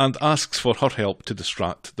 And asks for her help to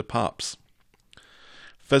distract the Paps.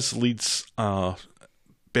 Fizz leads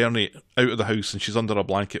Bernie out of the house, and she's under a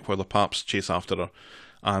blanket while the Paps chase after her.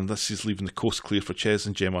 And this is leaving the coast clear for Ches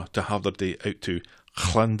and Gemma to have their day out to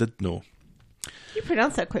Llandudno. You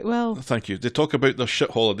pronounced that quite well. Thank you. They talk about their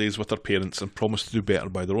shit holidays with their parents and promise to do better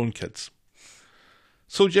by their own kids.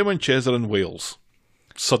 So Gemma and Ches are in Wales.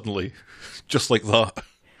 Suddenly. Just like that.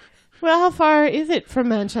 Well, how far is it from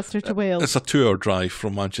Manchester to Wales? It's a 2-hour drive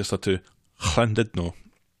from Manchester to Llandudno.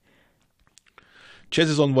 Ches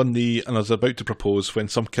is on one knee and is about to propose when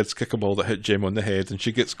some kids kick a ball that hit Gemma on the head and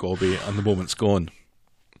she gets gobby and the moment's gone.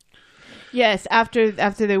 Yes, after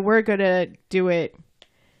they were going to do it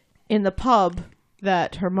in the pub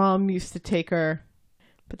that her mom used to take her,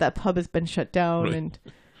 but that pub has been shut down, Right. and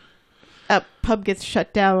that pub gets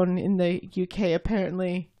shut down in the UK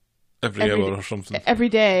apparently Every hour or something. every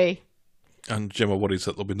day, And Gemma worries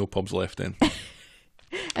that there'll be no pubs left then.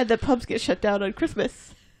 and the pubs get shut down on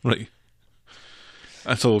Christmas. Right.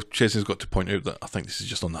 And so Ches has got to point out that I think this is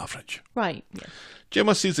just on average. Right. Yeah.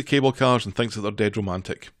 Gemma sees the cable cars and thinks that they're dead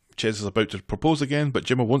romantic. Ches is about to propose again, but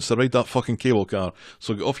Gemma wants to ride that fucking cable car,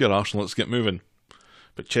 so get off your arse and let's get moving.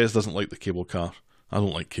 But Ches doesn't like the cable car. I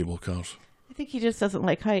don't like cable cars. I think he just doesn't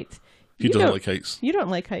like heights. He You doesn't don't- like heights. You don't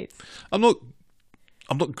like heights. I'm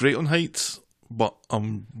not great on heights, but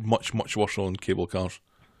I'm much, much worse on cable cars.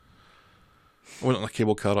 I went on a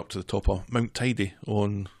cable car up to the top of Mount Tidy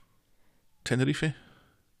on Tenerife.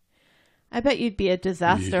 I bet you'd be a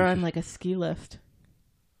disaster Yeah. on like a ski lift.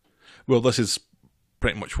 Well, this is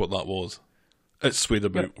pretty much what that was. It swayed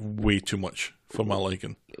about way too much for my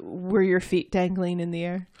liking. Were your feet dangling in the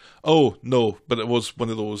air? Oh, no, but it was one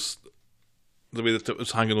of those, the way that it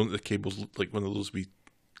was hanging onto the cables looked like one of those wee,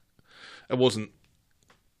 it wasn't,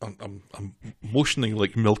 I'm motioning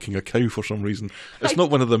like milking a cow for some reason. It's not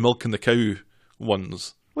one of the milking the cow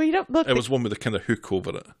ones. Well, you don't look. It was one with a kind of hook over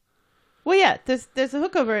it. Well, yeah, there's a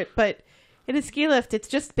hook over it, but in a ski lift, it's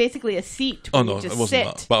just basically a seat where Oh no, you it just wasn't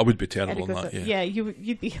sit. that. But I would be and terrible it on goes that, up. yeah.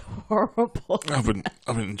 You'd be horrible. I wouldn't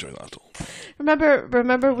enjoy that at all.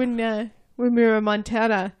 Remember when we were in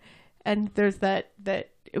Montana, and there's that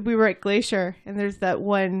we were at Glacier, and there's that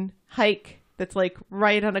one hike that's like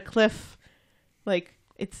right on a cliff, like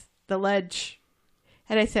it's the ledge,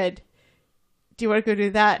 and I said, "Do you want to go do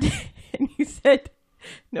that?" And you said,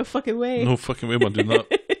 "No fucking way." No fucking way am I doing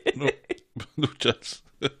that. No chance.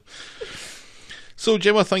 So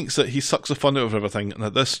Gemma thinks that he sucks the fun out of everything, and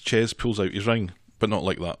at this, Ches pulls out his ring, but not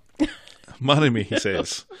like that. Marry me, he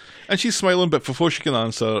says. And she's smiling, but before she can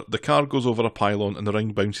answer, the car goes over a pylon and the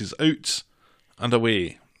ring bounces out and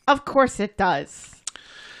away. Of course it does.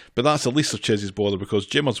 But that's the least of Ches's bother, because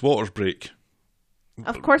Gemma's waters break,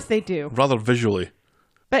 Of course they do. rather visually.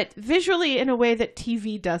 But visually in a way that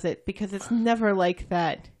TV does it, because it's never like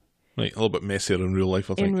that Right, a little bit messier in real life,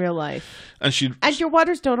 I think. in real life. And And your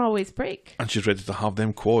waters don't always break. she's ready to have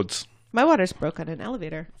them quads. My waters broke on an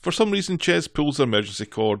elevator. For some reason, Ches pulls the emergency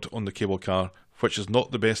cord on the cable car, which is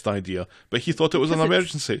not the best idea, but he thought it was an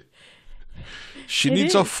emergency. She It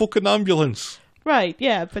needs a is. fucking ambulance. Right,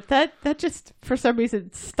 yeah, but that just, for some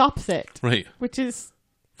reason, stops it. Right. Which is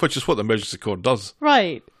Which is what the emergency cord does.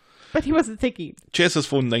 right. But he wasn't thinking. Ches has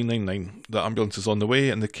phoned 999. The ambulance is on the way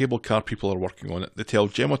and the cable car people are working on it. They tell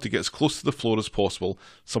Gemma to get as close to the floor as possible,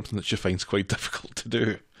 something that she finds quite difficult to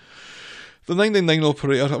do. The 999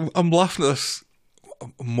 operator, I'm laughing at this.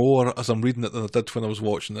 more as I'm reading it than I did when I was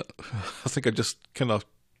watching it. I think I just kind of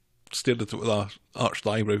stared at it with a arched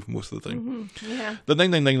eyebrow most of the time. Yeah. The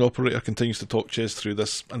 999 operator continues to talk Ches through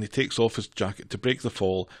this, and he takes off his jacket to break the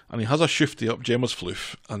fall, and he has a shifty up Gemma's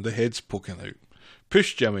floof, and the head's poking out.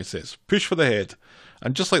 Push, Gemma, he says. Push for the head.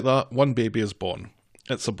 And just like that, one baby is born.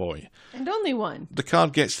 It's a boy. And only one. The car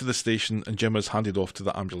gets to the station, and Gemma is handed off to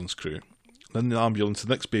the ambulance crew. In the ambulance, the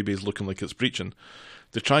next baby is looking like it's breaching.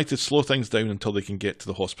 They try to slow things down until they can get to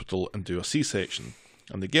the hospital and do a C-section.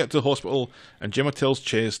 And they get to the hospital, and Gemma tells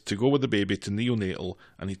Ches to go with the baby to neonatal,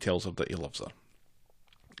 and he tells her that he loves her.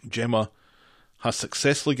 Gemma has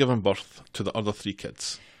successfully given birth to the other 3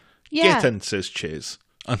 kids. Yeah. Get in, says Ches.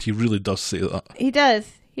 And he really does say that. He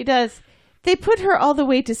does. He does. They put her all the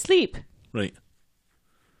way to sleep. Right.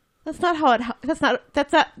 That's not how it.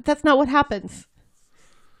 That's not what happens.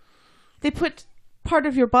 They put part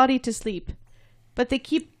of your body to sleep, but they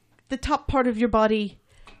keep the top part of your body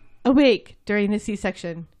awake during the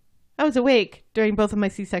C-section. I was awake during both of my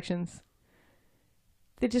C-sections.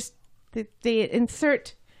 They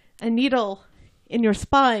insert a needle in your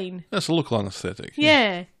spine. That's a local anaesthetic.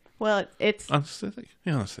 Yeah. Well, it's Anaesthetic?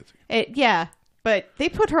 Yeah, anaesthetic. yeah, but they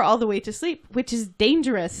put her all the way to sleep, which is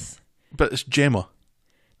dangerous. But it's Gemma.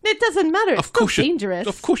 It doesn't matter. It's still you, dangerous.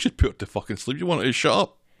 Of course you'd put her to fucking sleep. You want her to shut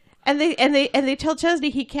up. And they tell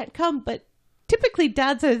Chesney he can't come, but typically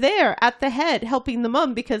dads are there at the head helping the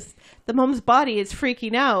mum because the mum's body is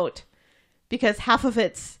freaking out because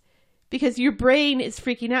because your brain is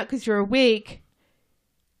freaking out because you're awake,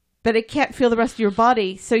 but it can't feel the rest of your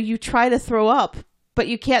body. So you try to throw up, but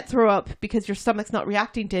you can't throw up because your stomach's not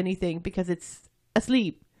reacting to anything because it's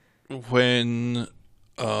asleep. When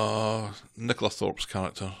Nicola Thorpe's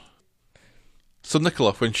character, so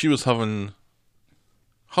Nicola, when she was having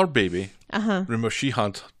her baby, remember she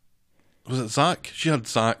had, was it Zach? She had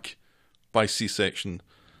Zach by C-section,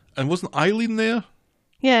 and wasn't Eileen there?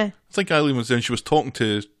 Yeah. I think Eileen was there, and she was talking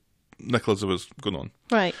to Nicola as it was going on.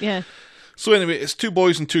 Right. Yeah. So anyway, it's 2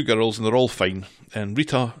 boys and 2 girls, and they're all fine. And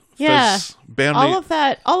Rita, Yeah. Fizz, Bernie, all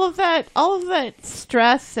of that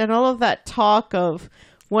stress and all of that talk of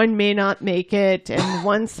one may not make it and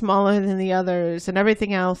one smaller than the others and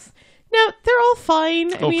everything else. No, they're all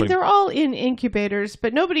fine. I mean, fine. they're all in incubators,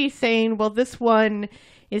 but nobody's saying, well, this one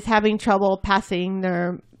is having trouble passing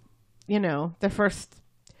their first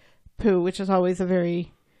poo, which is always a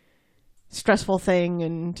very stressful thing.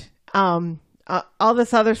 And all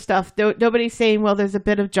this other stuff. Nobody's saying, well, there's a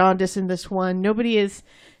bit of jaundice in this one. Nobody is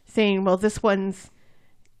saying, well, this one's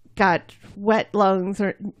got wet lungs,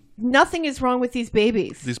 or nothing is wrong with these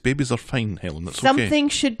babies. These babies are fine, Helen. It's Something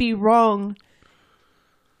okay. should be wrong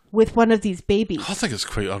with one of these babies. I think it's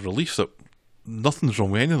quite a relief that nothing's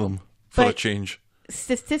wrong with any of them for a But change.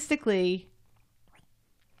 Statistically,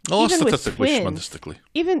 Oh, even with statistically, twins, schmanistically.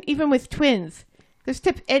 even with twins,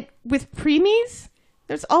 and with preemies,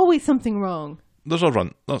 there's always something wrong. There's a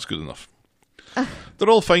runt. That's good enough. They're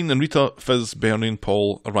all fine, and Rita, Fizz, Bernie, and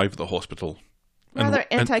Paul arrive at the hospital. Rather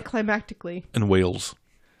anticlimactically. In Wales.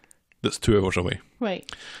 That's 2 hours away. Right.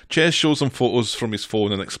 Ches shows them photos from his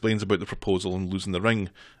phone and explains about the proposal and losing the ring,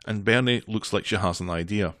 and Bernie looks like she has an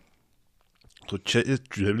idea. So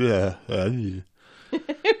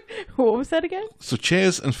What was that again? So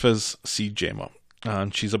Ches and Fizz see Gemma,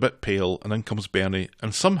 and she's a bit pale, and in comes Bernie,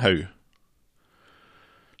 and somehow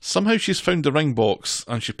she's found the ring box,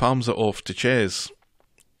 and she palms it off to Ches.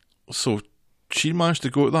 So she managed to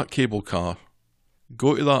go to that cable car,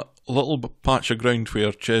 go to that little patch of ground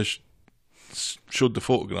where Ches showed the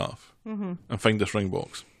photograph, and find this ring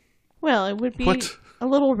box. Well, it would be What? a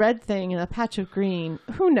little red thing and a patch of green.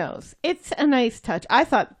 Who knows? It's a nice touch. I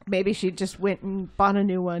thought maybe she just went and bought a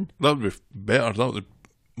new one. That would be better. That would be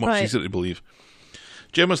much Right. easier to believe.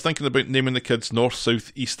 Gemma's thinking about naming the kids North,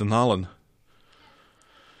 South, East and Alan.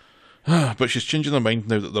 But she's changing her mind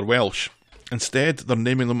now that they're Welsh. Instead, they're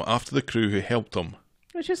naming them after the crew who helped them.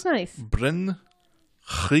 Which is nice. Bryn,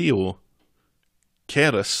 Chrio,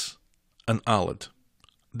 Cerys and Aled.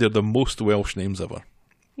 They're the most Welsh names ever.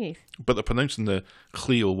 Yes. But they're pronouncing the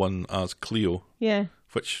Cleo one as Cleo, Yeah.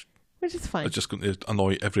 which Which is fine. is just going to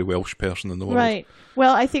annoy every Welsh person in the world. Right.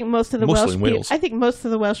 Well, I think most of the Mostly Welsh in people. Wales. I think most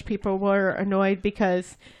of the Welsh people were annoyed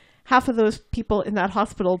because half of those people in that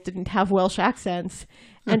hospital didn't have Welsh accents,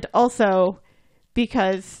 and also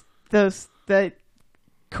because the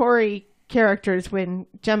Corey characters, when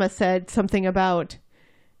Gemma said something about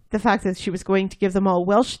the fact that she was going to give them all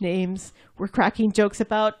Welsh names, were cracking jokes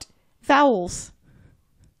about vowels.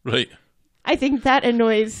 Right. I think that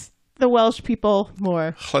annoys the Welsh people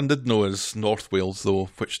more. Llandudno is North Wales, though,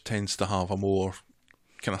 which tends to have a more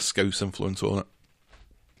kind of Scouse influence on it.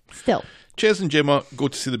 Still. Ches and Gemma go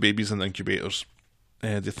to see the babies in the incubators.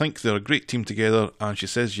 They think they're a great team together, and she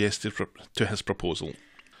says yes to his proposal.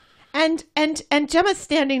 And Gemma's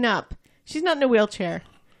standing up. She's not in a wheelchair.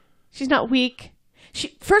 She's not weak.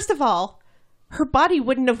 First of all, her body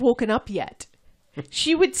wouldn't have woken up yet.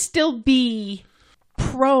 She would still be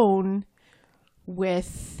prone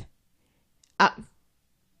with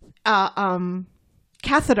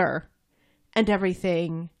catheter and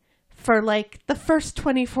everything for like the first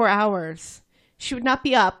 24 hours. She would not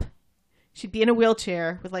be up. She'd be in a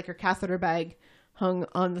wheelchair with like her catheter bag hung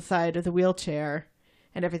on the side of the wheelchair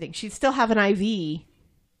and everything. She'd still have an IV.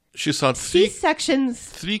 She's had C-sections.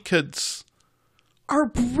 3 kids are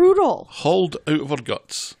brutal. Hauled out of her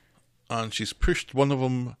guts, and she's pushed one of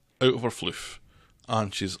them out of her floof,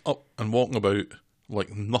 and she's up and walking about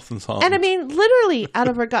like nothing's happened. And I mean, literally out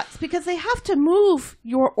of her guts, because they have to move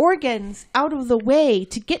your organs out of the way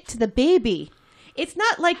to get to the baby. It's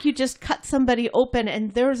not like you just cut somebody open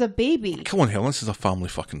and there's a baby. Come on, Helen, this is a family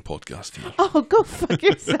fucking podcast here. Oh, go fuck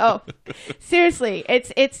yourself. Seriously,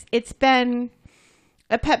 it's been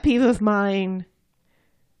a pet peeve of mine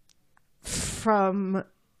from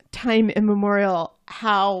time immemorial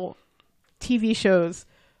how TV shows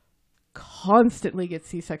constantly get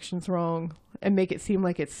C-sections wrong and make it seem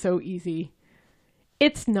like it's so easy.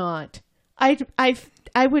 It's not. I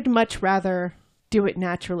would much rather do it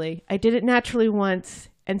naturally. I did it naturally once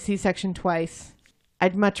and C-section twice.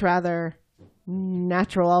 I'd much rather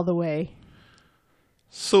natural all the way.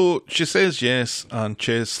 So she says yes, and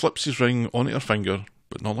Ches slips his ring onto her finger,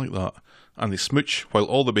 but not like that, and they smooch while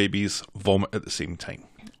all the babies vomit at the same time.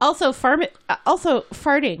 Also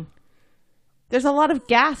farting. There's a lot of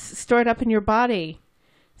gas stored up in your body.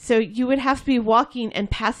 So you would have to be walking and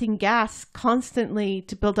passing gas constantly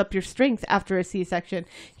to build up your strength after a C-section.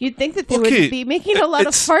 You'd think that they would be making a lot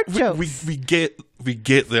of fart jokes. We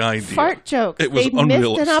get the idea. Fart jokes. It was They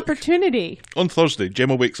unrealistic. missed an opportunity. On Thursday,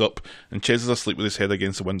 Gemma wakes up and Ches is asleep with his head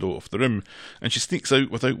against the window of the room, and she sneaks out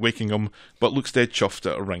without waking him, but looks dead chuffed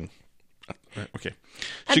at her ring. Okay.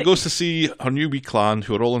 She goes to see her new wee clan,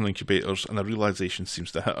 who are all in incubators, and a realisation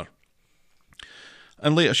seems to hit her.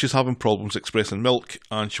 And later she's having problems expressing milk,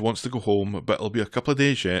 and she wants to go home, but it'll be a couple of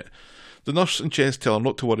days yet. The nurse and Ches tell her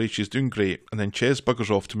not to worry, she's doing great, and then Ches buggers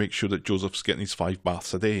off to make sure that Joseph's getting his 5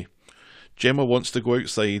 baths a day. Gemma wants to go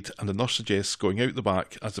outside, and the nurse suggests going out the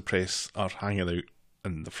back as the press are hanging out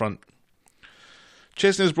in the front.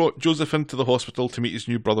 Chesney has brought Joseph into the hospital to meet his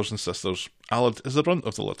new brothers and sisters. Aled is the runt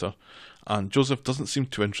of the litter, and Joseph doesn't seem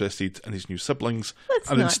too interested in his new siblings,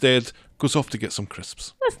 instead goes off to get some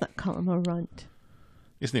crisps. Let's not call him a runt.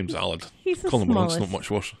 His name's Aled. He's the Calling smallest. him runt's not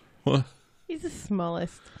much worse. What? He's the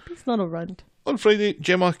smallest. He's not a runt. On Friday,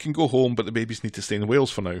 Gemma can go home, but the babies need to stay in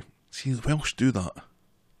Wales for now. See, the Welsh do that.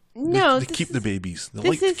 No, they keep the babies. They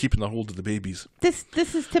like keeping a hold of the babies. This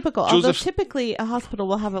is typical. Although typically a hospital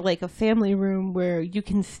will have a family room where you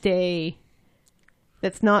can stay.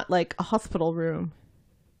 That's not like a hospital room.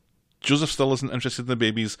 Joseph still isn't interested in the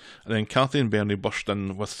babies, and then Kathy and Bernie burst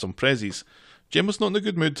in with some prezzies. Gemma's not in a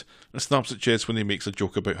good mood and snaps at Ches when he makes a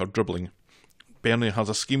joke about her dribbling. Bernie has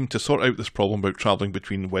a scheme to sort out this problem about travelling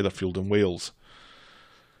between Weatherfield and Wales.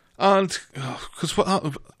 And, because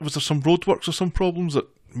was there some roadworks or some problems that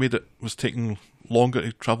made it was taking longer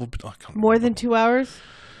to travel? More than 2 hours?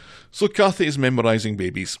 So Kathy is memorising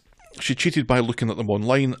babies. She cheated by looking at them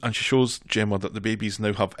online, and she shows Gemma that the babies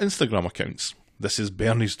now have Instagram accounts. This is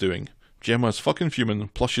Bernie's doing. Gemma is fucking fuming,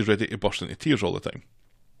 plus she's ready to burst into tears all the time.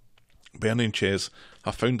 Bernie and Ches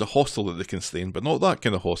have found a hostel that they can stay in, but not that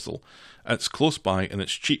kind of hostel. It's close by and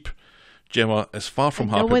it's cheap. Gemma is far from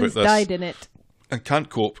happy about this. No one's died in it. And can't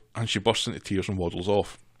cope, and she bursts into tears and waddles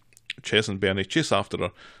off. Ches and Bernie chase after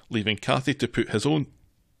her, leaving Kathy to put her own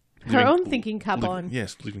thinking cap on.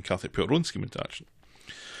 Yes, leaving Kathy to put her own scheme into action.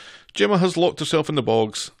 Gemma has locked herself in the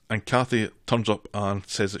bogs, and Kathy turns up and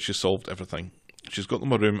says that she's solved everything. She's got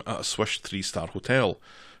them a room at a Swiss 3-star hotel.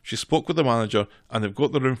 She spoke with the manager, and they've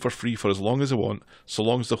got the room for free for as long as they want, so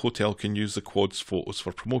long as the hotel can use the quad's photos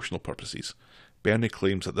for promotional purposes. Bernie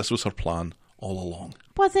claims that this was her plan all along.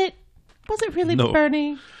 Was it really, no.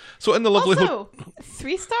 Bernie? So in the lovely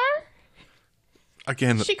 3-star?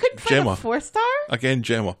 Again, she couldn't find Gemma. A 4-star? Again,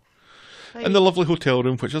 Gemma. In the lovely hotel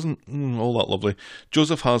room, which isn't all that lovely,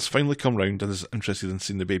 Joseph has finally come round and is interested in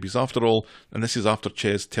seeing the babies after all, and this is after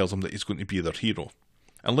Ches tells him that he's going to be their hero.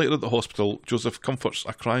 And later at the hospital, Joseph comforts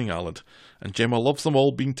a crying Aled, and Gemma loves them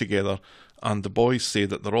all being together, and the boys say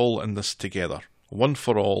that they're all in this together, one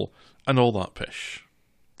for all, and all that pish.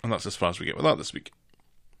 And that's as far as we get with that this week.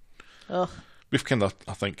 Ugh. We've kind of,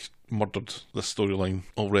 I think, murdered this storyline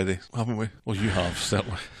already, haven't we? Well, you have,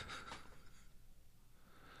 certainly.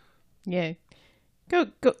 Yeah. Go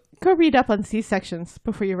read up on C-sections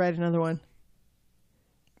before you write another one.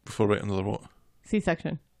 Before writing another what?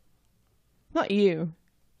 C-section. Not you.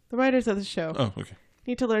 The writers of the show. Oh, okay.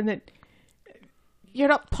 Need to learn that you're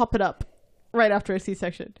not popping up right after a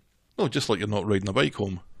C-section. No, just like you're not riding a bike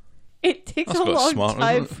home. It takes That's a quite long smart,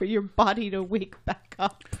 time isn't it? for your body to wake back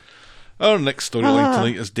up. Our next storyline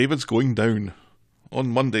tonight is David's going down. On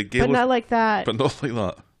Monday, Gail... But not like that. But not like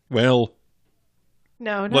that. Well...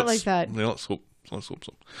 No, not like that. Yeah, let's hope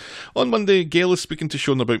so. On Monday, Gail is speaking to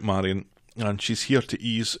Shona about marrying, and she's here to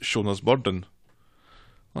ease Shona's burden.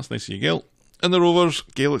 That's nice of you, Gail. In the Rovers,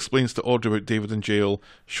 Gail explains to Audrey about David in jail,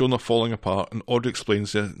 Shona falling apart, and Audrey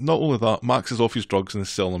explains that not only that, Max is off his drugs and is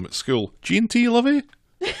selling them at school. G&T, lovey?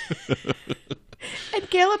 And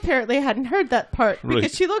Gail apparently hadn't heard that part because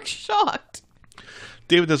Right. she looked shocked.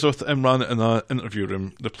 David is with Imran in an interview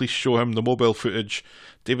room. The police show him the mobile footage.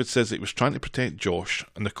 David says that he was trying to protect Josh,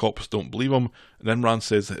 and the cops don't believe him, and Imran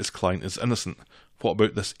says that his client is innocent. What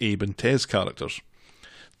about this Abe and Tez characters?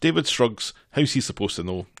 David shrugs. How's he supposed to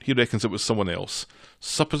know? He reckons it was someone else.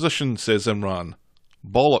 Supposition, says Imran.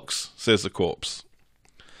 Bollocks, says the cops.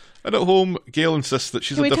 And at home, Gail insists that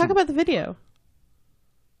she's Can a we different... talk about the video?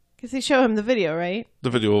 Because they show him the video, right? The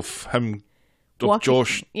video of him, of Walking-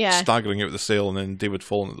 Josh yeah. staggering out the cell and then David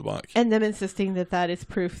falling at the back. And them insisting that that is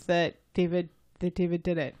proof that David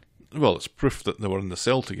did it. Well, it's proof that they were in the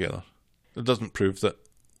cell together. It doesn't prove that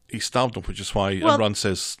he stabbed him, which is why Well- Imran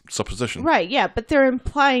says supposition. Right, yeah, but they're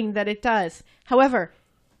implying that it does. However,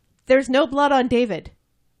 there's no blood on David.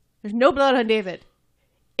 There's no blood on David.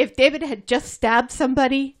 If David had just stabbed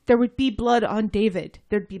somebody, there would be blood on David.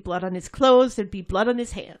 There'd be blood on his clothes. There'd be blood on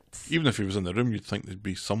his hands. Even if he was in the room, you'd think there'd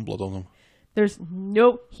be some blood on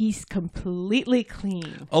him. He's completely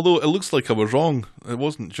clean. Although it looks like I was wrong. It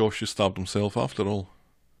wasn't Josh who stabbed himself after all.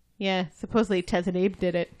 Yeah, supposedly Tez and Abe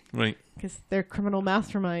did it Right. because they're criminal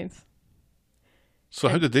masterminds. So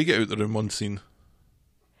how did they get out the room unseen?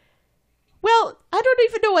 Well, I don't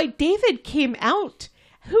even know why David came out.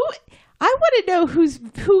 I want to know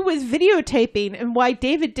who was videotaping and why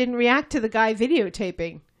David didn't react to the guy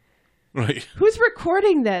videotaping. Right. Who's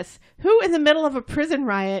recording this? Who in the middle of a prison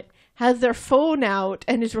riot has their phone out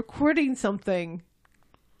and is recording something?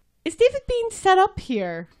 Is David being set up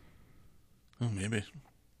here? Oh, maybe.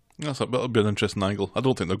 That'll be an interesting angle. I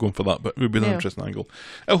don't think they're going for that, but it would be an No. interesting angle.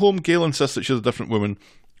 At home, Gail insists that she's a different woman.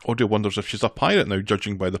 Audrey wonders if she's a pirate now,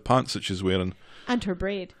 judging by the pants that she's wearing. And her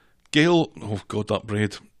braid. Gail, oh God, that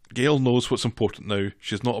braid. Gail knows what's important now.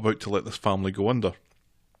 She's not about to let this family go under.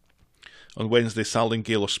 On Wednesday, Sally and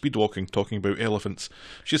Gail are speedwalking, talking about elephants.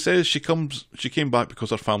 She says she came back because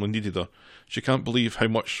her family needed her. She can't believe how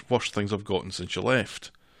much worse things have gotten since she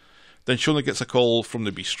left. Then Shona gets a call from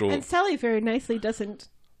the bistro. And Sally very nicely doesn't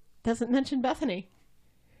mention Bethany.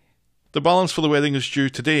 The balance for the wedding is due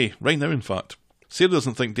today, right now in fact. Sarah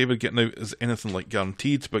doesn't think David getting out is anything like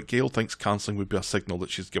guaranteed, but Gail thinks cancelling would be a signal that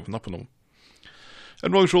she's given up on him.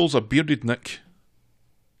 In Roy's rolls, a bearded Nick.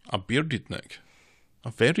 A bearded Nick. A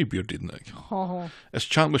very bearded Nick. Oh. Is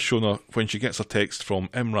chatting with Shona when she gets a text from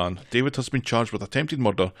Imran. David has been charged with attempted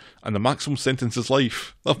murder and the maximum sentence is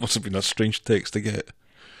life. That must have been a strange text to get.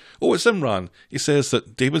 Oh, it's Imran. He says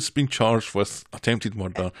that David's been charged with attempted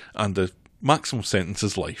murder and the maximum sentence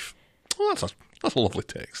is life. Oh, that's a lovely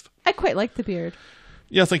text. I quite like the beard.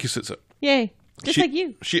 Yeah, I think he suits it. Yay. Just like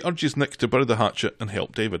you. She urges Nick to bury the hatchet and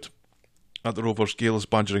help David. At the Rovers, Gail is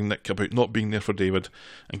badgering Nick about not being there for David,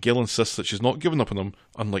 and Gail insists that she's not given up on him,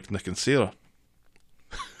 unlike Nick and Sarah.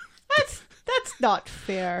 That's not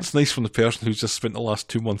fair. It's nice from the person who's just spent the last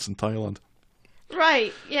 2 months in Thailand.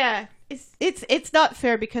 Right, yeah. It's not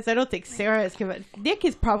fair because I don't think Sarah has given... Nick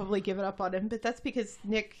has probably given up on him, but that's because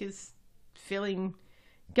Nick is feeling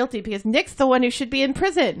guilty because Nick's the one who should be in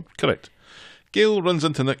prison. Correct. Gail runs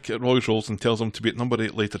into Nick at Roy's Rolls and tells him to be at number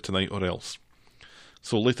 8 later tonight or else.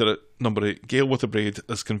 So later at number 8, Gail with a braid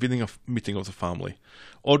is convening a meeting of the family.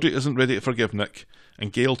 Audrey isn't ready to forgive Nick,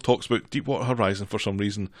 and Gail talks about Deepwater Horizon for some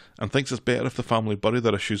reason and thinks it's better if the family bury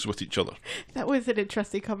their issues with each other. That was an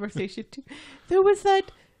interesting conversation too. There was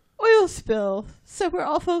that oil spill somewhere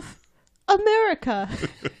off of America.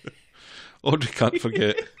 Audrey can't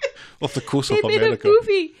forget off the coast They of made America. a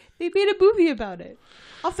movie. They made a movie about it.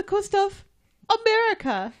 Off the coast of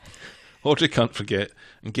America. Audrey can't forget,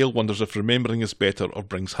 and Gail wonders if remembering is better or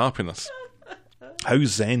brings happiness. How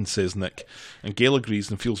zen, says Nick, and Gail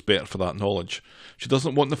agrees and feels better for that knowledge. She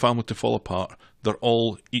doesn't want the family to fall apart. They're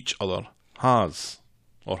all each other. Has.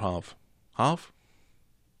 Or have. Have?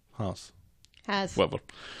 Has. Has. Whatever.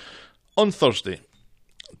 On Thursday,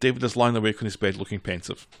 David is lying awake on his bed looking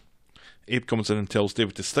pensive. Abe comes in and tells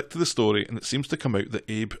David to stick to the story, and it seems to come out that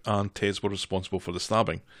Abe and Tez were responsible for the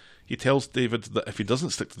stabbing. He tells David that if he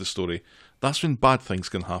doesn't stick to the story, that's when bad things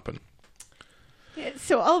can happen. Yeah,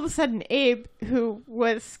 so all of a sudden, Abe, who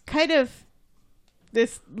was kind of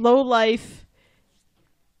this low-life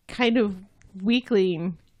kind of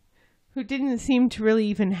weakling, who didn't seem to really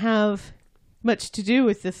even have much to do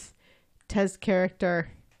with this Tez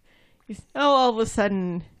character, he's now all of a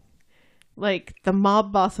sudden like the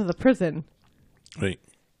mob boss of the prison. Right.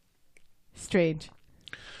 Strange.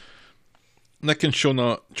 Nick and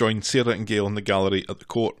Shona join Sarah and Gail in the gallery at the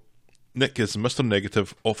court. Nick is Mr.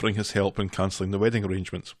 Negative, offering his help in cancelling the wedding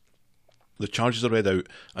arrangements. The charges are read out,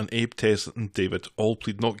 and Abe, Tez and David all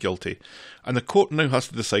plead not guilty, and the court now has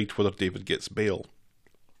to decide whether David gets bail.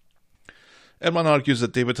 Imran argues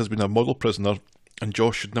that David has been a model prisoner, and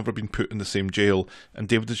Josh should never have been put in the same jail, and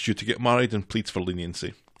David is due to get married and pleads for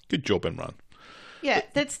leniency. Good job, Imran. Yeah,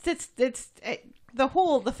 that's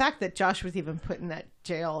the fact that Josh was even put in that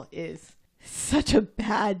jail is such a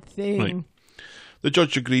bad thing. Right. The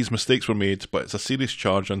judge agrees mistakes were made, but it's a serious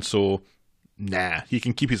charge, and so, he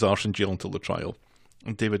can keep his arse in jail until the trial.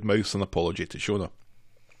 And David mouths an apology to Shona.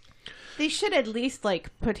 They should at least,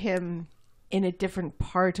 put him in a different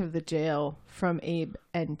part of the jail from Abe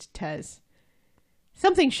and Tez.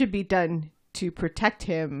 Something should be done to protect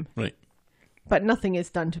him. Right. But nothing is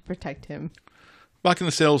done to protect him. Back in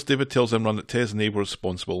the cells, David tells Imran that Tez and Abe were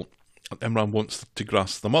responsible. Imran wants to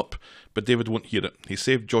grass them up, but David won't hear it. He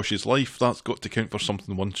saved Josh's life. That's got to count for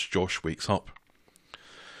something once Josh wakes up.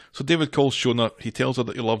 So David calls Shona. He tells her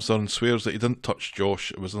that he loves her and swears that he didn't touch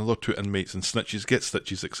Josh. It was another two inmates, and snitches get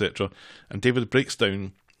stitches, etc. And David breaks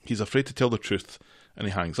down. He's afraid to tell the truth, and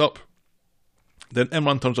he hangs up. Then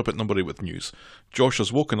Imran turns up at number 8 with news. Josh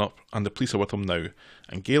has woken up, and the police are with him now.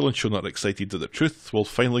 And Gail and Shona are excited that the truth will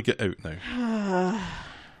finally get out now.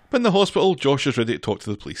 But in the hospital, Josh is ready to talk to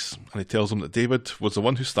the police, and he tells them that David was the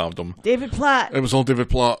one who stabbed him. David Platt. It was all David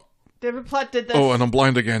Platt. David Platt did this. Oh, and I'm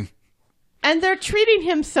blind again. And they're treating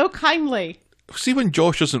him so kindly. See, when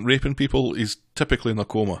Josh isn't raping people, he's typically in a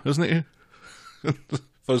coma, isn't he?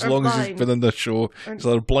 For as long as he's been in this show, he's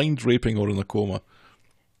either blind, raping, or in a coma.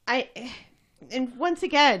 And once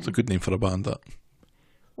again... It's a good name for a band, that.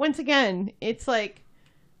 Once again, it's like,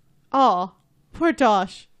 oh, poor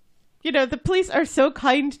Josh. You know, the police are so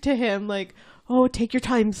kind to him, like, oh, take your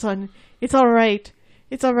time, son. It's all right.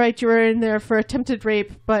 It's all right. You were in there for attempted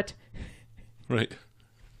rape, but... Right.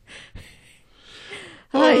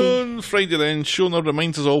 Hi. On Friday then, Shona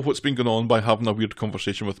reminds us all what's been going on by having a weird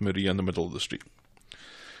conversation with Maria in the middle of the street.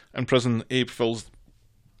 In prison, Abe fills...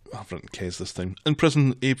 I've written Kez this time. In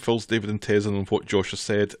prison, Abe fills David and Tez in on what Josh has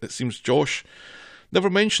said. It seems Josh never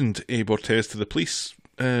mentioned Abe or Tez to the police,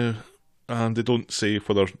 and they don't say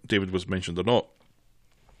whether David was mentioned or not.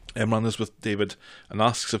 Imran is with David and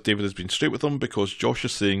asks if David has been straight with him because Josh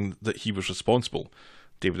is saying that he was responsible.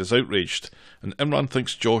 David is outraged, and Imran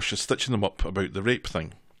thinks Josh is stitching him up about the rape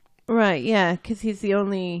thing. Right, yeah, because he's the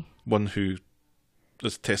only... one who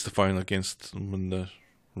is testifying against him in the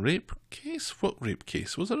rape case? What rape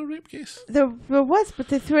case? Was it a rape case? There was, but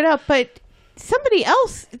they threw it out. But somebody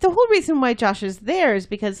else... The whole reason why Josh is there is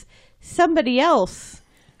because somebody else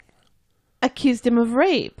accused him of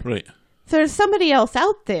rape. Right. So there's somebody else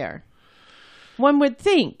out there. One would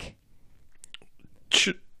think.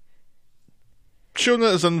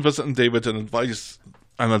 Shona is in visiting David and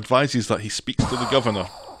advises that he speaks to the governor.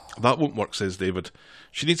 That won't work, says David.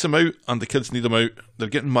 She needs him out, and the kids need him out. They're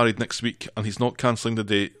getting married next week, and he's not cancelling the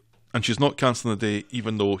date. And she's not cancelling the date,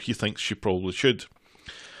 even though he thinks she probably should.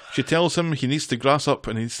 She tells him he needs to grass up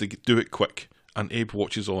and he needs to do it quick. And Abe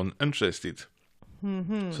watches on, interested.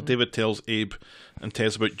 Mm-hmm. So David tells Abe and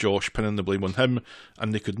Tez about Josh, pinning the blame on him,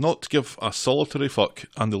 and they could not give a solitary fuck,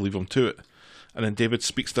 and they leave him to it. And then David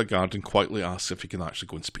speaks to a guard and quietly asks if he can actually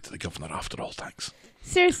go and speak to the governor after all, thanks.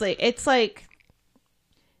 Seriously, it's like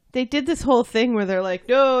they did this whole thing where they're like,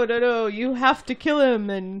 no, you have to kill him,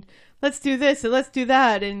 and let's do this and let's do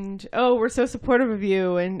that, and oh, we're so supportive of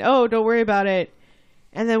you, and oh, don't worry about it.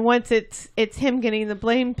 And then once it's him getting the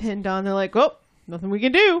blame pinned on, they're like, oh, nothing we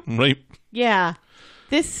can do. Right. Yeah.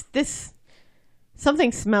 This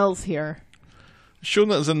something smells here.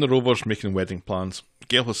 Shona is in the Rovers making wedding plans.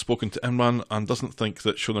 Gail has spoken to Imran and doesn't think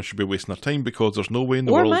that Shona should be wasting her time because there's no way in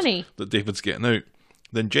the world that David's getting out.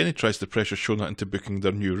 Then Jenny tries to pressure Shona into booking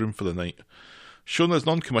their new room for the night. Shona is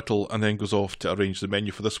non-committal and then goes off to arrange the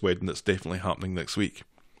menu for this wedding that's definitely happening next week.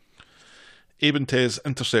 Abe and Tez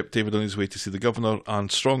intercept David on his way to see the governor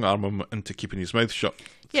and strong-arm him into keeping his mouth shut.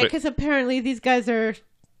 Yeah, because apparently these guys are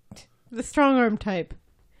the strong-arm type.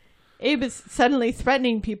 Abe is suddenly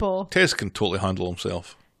threatening people. Tez can totally handle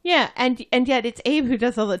himself. Yeah, and yet it's Abe who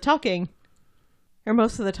does all the talking. Or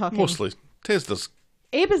most of the talking. Mostly. Tez does.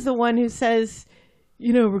 Abe is the one who says,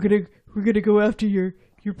 you know, we're gonna go after your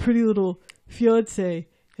pretty little fiance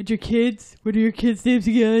and your kids. What are your kids' names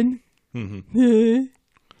again? Mm-hmm.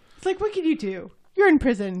 It's like, what can you do? You're in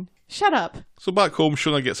prison. Shut up. So back home,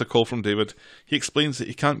 Shona gets a call from David. He explains that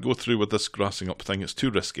he can't go through with this grassing up thing, it's too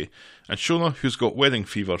risky. And Shona, who's got wedding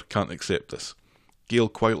fever, can't accept this. Gail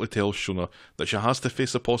quietly tells Shona that she has to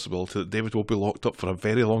face the possibility that David will be locked up for a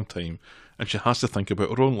very long time, and she has to think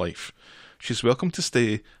about her own life. She's welcome to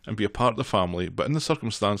stay and be a part of the family, but in the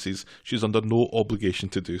circumstances, she's under no obligation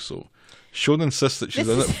to do so. Shona insists that she's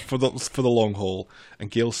in it for the long haul, and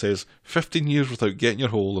Gail says, 15 years without getting your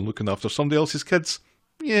hole and looking after somebody else's kids?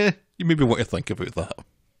 Yeah, you maybe want to think about that.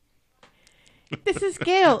 This is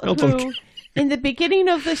Gail, who, in the beginning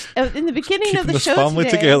of the show family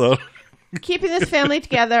today, together. Keeping this family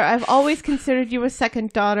together. I've always considered you a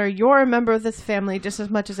second daughter. You're a member of this family just as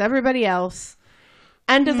much as everybody else.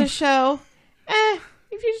 End of the show.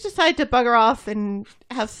 If you decide to bugger off and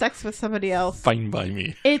have sex with somebody else, Fine by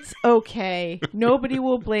me. it's okay. Nobody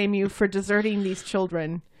will blame you for deserting these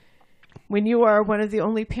children when you are one of the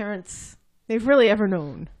only parents they've really ever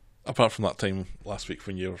known. Apart from that time last week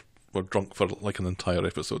when you were drunk for like an entire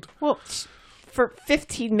episode. Well, for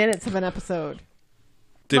 15 minutes of an episode.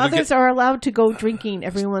 David Mothers are allowed to go drinking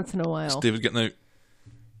every once in a while. Is David getting out?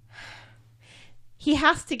 He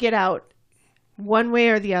has to get out one way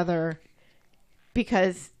or the other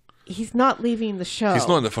because he's not leaving the show. He's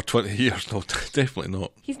not in it for 20 years. No, definitely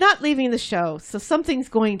not. He's not leaving the show, so something's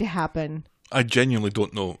going to happen. I genuinely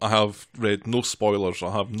don't know. I have read no spoilers.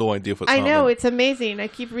 I have no idea what's I happening. know, it's amazing. I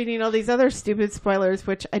keep reading all these other stupid spoilers,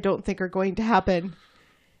 which I don't think are going to happen,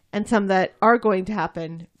 and some that are going to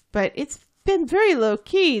happen. But it's been very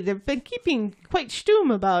low-key. They've been keeping quite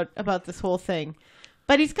stoom about this whole thing.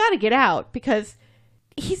 But he's got to get out, because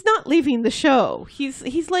he's not leaving the show.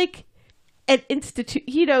 He's like an institute.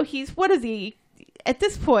 You know, what is he? At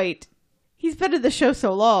this point, he's been in the show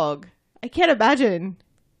so long. I can't imagine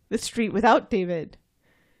the street without David.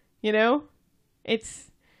 You know? I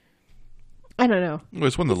don't know. Well,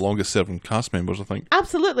 it's one of the longest serving cast members, I think.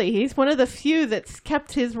 Absolutely. He's one of the few that's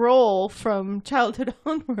kept his role from childhood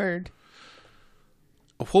onward.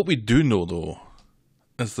 What we do know, though,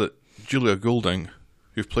 is that Julia Goulding,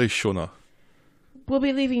 who plays Shona, Will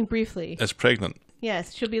be leaving briefly. is pregnant.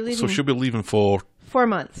 Yes, she'll be leaving. So she'll be leaving for 4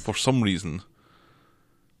 months. for some reason.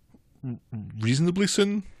 Reasonably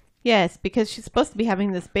soon? Yes, because she's supposed to be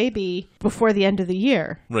having this baby before the end of the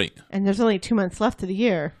year. Right. And there's only 2 months left of the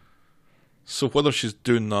year. So whether she's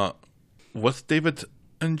doing that with David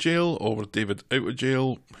in jail or with David out of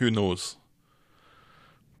jail, who knows?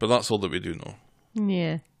 But that's all that we do know.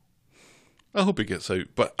 Yeah. I hope he gets out,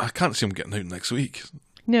 but I can't see him getting out next week.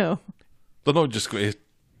 No. They're not just going to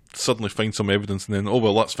suddenly find some evidence and then, oh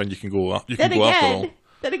well, that's fine, you can go after all.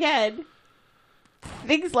 Then again,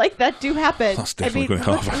 things like that do happen. That's definitely going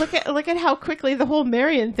to happen. Look at how quickly the whole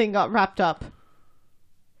Marion thing got wrapped up.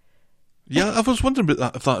 Yeah, I was wondering about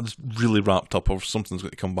that, if that is really wrapped up or if something's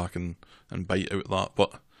going to come back and bite out that,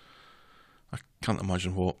 but I can't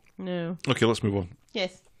imagine what. No. Okay, let's move on.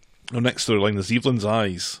 Yes. Our next storyline is Evelyn's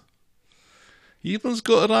eyes. Evelyn's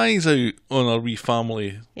got her eyes out on her wee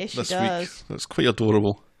family Yes, she this does. week. That's quite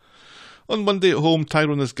adorable. On Monday at home,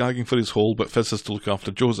 Tyrone is gagging for his hole, but Fizz has to look after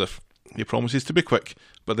Joseph. He promises to be quick,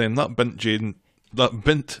 but then that bint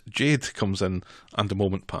Jade comes in, and a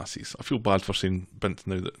moment passes. I feel bad for saying bint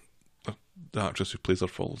now that the actress who plays her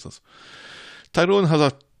follows us. Tyrone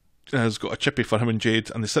has got a chippy for him and Jade,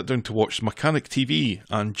 and they sit down to watch Mechanic TV,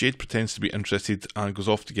 and Jade pretends to be interested and goes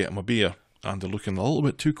off to get him a beer, and they're looking a little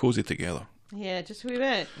bit too cosy together. Yeah, just a wee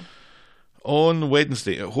bit. On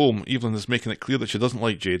Wednesday at home, Evelyn is making it clear that she doesn't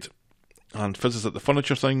like Jade, and Fizz is at the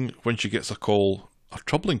furniture thing when she gets a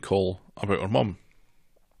troubling call about her mum.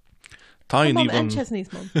 Ty and Mum Evelyn, and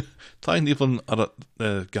Chesney's mum. Ty and Evelyn are at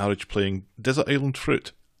the garage playing Desert Island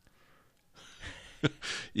Fruit.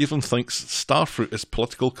 Evelyn thinks starfruit is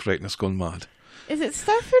political correctness gone mad. Is it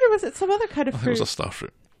starfruit or was it some other kind of I think fruit? it was a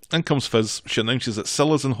starfruit. In comes Fizz. She announces that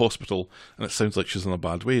Scylla's in hospital, and it sounds like she's in a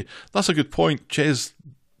bad way. That's a good point. Ches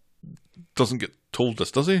doesn't get told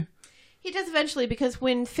this, does he? He does eventually, because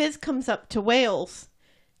when Fizz comes up to Wales,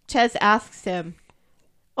 Ches asks him,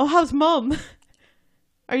 "Oh, how's Mum?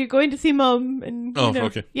 Are you going to see Mum?" And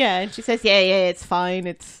okay. Yeah, and she says, "Yeah, it's fine.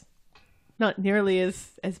 It's not nearly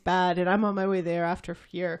as bad, and I'm on my way there after a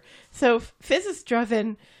year." So Fizz is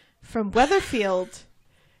driven from Weatherfield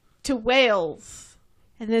to Wales,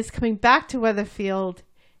 and then is coming back to Weatherfield,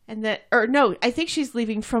 And that, or no, I think she's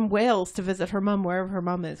leaving from Wales to visit her mum, wherever her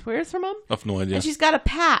mum is. Where is her mum? I've no idea. And she's got a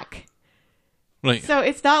pack. Right. So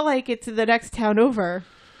it's not like it's the next town over.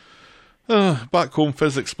 Back home,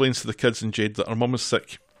 Fizz explains to the kids and Jade that her mum is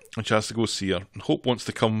sick and she has to go see her. And Hope wants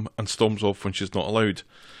to come and storms off when she's not allowed.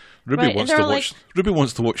 Ruby Right, wants to watch. Ruby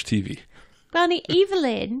wants to watch TV. Granny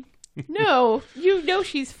Evelyn. No, you know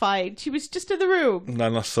she's fine. She was just in the room.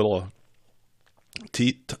 Nana Silla.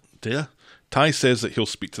 Ty says that he'll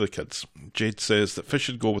speak to the kids. Jade says that Fish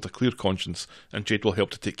should go with a clear conscience and Jade will help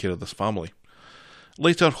to take care of this family.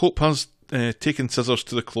 Later, Hope has taken scissors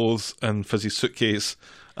to the clothes in Fizz's suitcase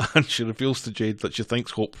and she reveals to Jade that she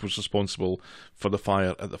thinks Hope was responsible for the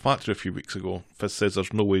fire at the factory a few weeks ago. Fizz says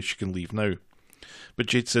there's no way she can leave now. But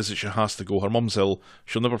Jade says that she has to go. Her mum's ill,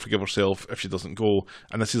 she'll never forgive herself if she doesn't go,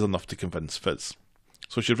 and this is enough to convince Fizz.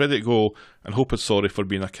 So she's ready to go, and Hope is sorry for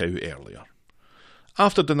being a cow earlier.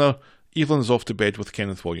 After dinner, Evelyn is off to bed with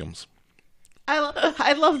Kenneth Williams. I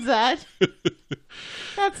love that.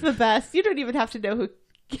 That's the best. You don't even have to know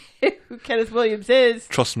who Kenneth Williams is.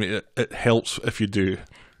 Trust me, it helps if you do.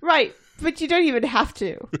 Right, but you don't even have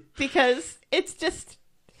to, because it's just...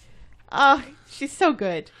 she's so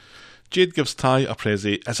good. Jade gives Ty a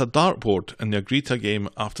prezi as a dartboard, and they agree to a game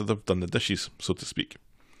after they've done the dishes, so to speak.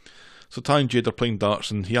 So Ty and Jade are playing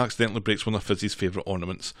darts, and he accidentally breaks one of Fizz's favourite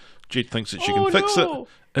ornaments. Jade thinks that she can fix it.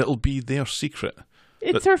 It'll be their secret.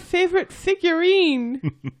 It's her favourite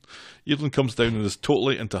figurine. Evelyn comes down and is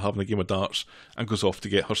totally into having a game of darts, and goes off to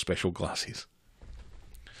get her special glasses.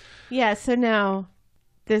 Yeah, so now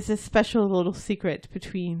there's a special little secret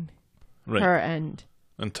between her and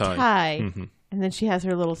Ty. Mm-hmm. And then she has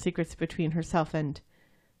her little secrets between herself and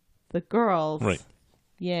the girls. Right.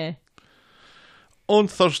 Yeah. On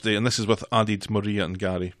Thursday, and this is with added Maria and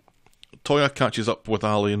Gary, Toya catches up with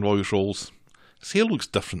Ali and Roy's Rolls. His hair looks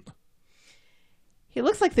different. He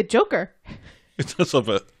looks like the Joker. It does a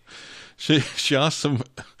bit. She asks him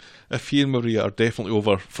if he and Maria are definitely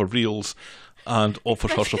over for reals and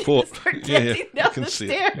offers her support. Yeah, I can see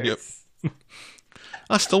it. Yep.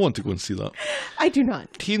 I still want to go and see that. I do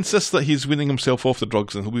not. He insists that he's weaning himself off the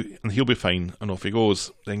drugs and he'll be fine, and off he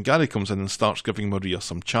goes. Then Gary comes in and starts giving Maria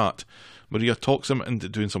some chat. Maria talks him into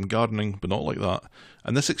doing some gardening, but not like that.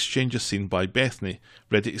 And this exchange is seen by Bethany,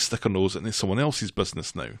 ready to stick her nose into someone else's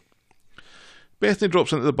business now. Bethany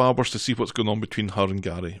drops into the barber's to see what's going on between her and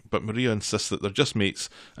Gary, but Maria insists that they're just mates,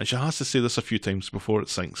 and she has to say this a few times before it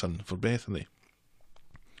sinks in for Bethany.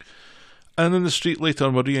 And in the street later,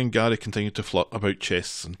 Maria and Gary continue to flirt about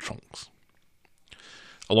chests and trunks.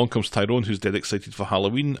 Along comes Tyrone, who's dead excited for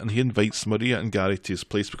Halloween, and he invites Maria and Gary to his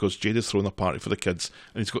place because Jade is throwing a party for the kids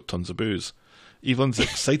and he's got tons of booze. Evelyn's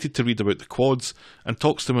excited to read about the quads and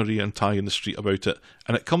talks to Maria and Ty in the street about it,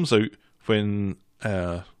 and it comes out when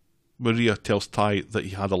Maria tells Ty that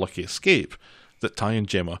he had a lucky escape, that Ty and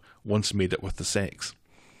Gemma once made it with the sex.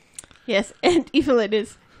 Yes, and Evelyn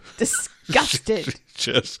is disgusted.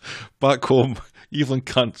 Just back home, Evelyn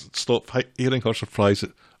can't stop hearing her surprise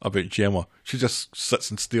about Gemma. She just sits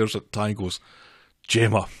and stares at Ty and goes,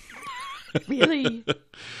 Gemma. Really?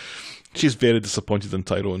 She's very disappointed in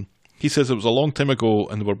Tyrone. He says it was a long time ago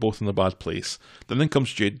and they were both in a bad place. Then in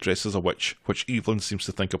comes Jade dressed as a witch, which Evelyn seems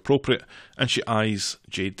to think appropriate, and she eyes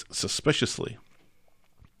Jade suspiciously.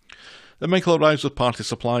 Then Michael arrives with party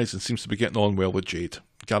supplies and seems to be getting on well with Jade.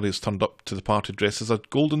 Gary has turned up to the party dressed as a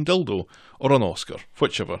golden dildo, or an Oscar,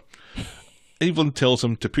 whichever. Evelyn tells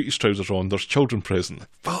him to put his trousers on, there's children present.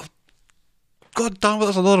 Well, God damn it,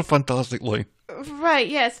 that's another fantastic line. Right,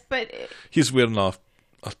 yes, but... He's wearing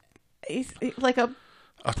he's like a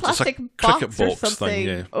plastic cricket box or something thing,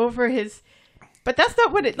 yeah. over his... But that's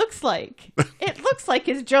not what it looks like. It looks like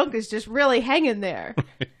his junk is just really hanging there.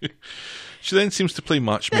 She then seems to play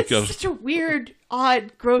matchmaker. That's such a weird,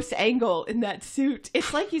 odd, gross angle in that suit.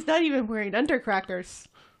 It's like he's not even wearing undercrackers.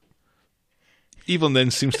 Evelyn then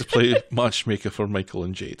seems to play matchmaker for Michael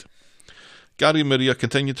and Jade. Gary and Maria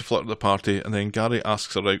continue to flirt at the party, and then Gary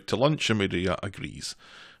asks her out to lunch and Maria agrees.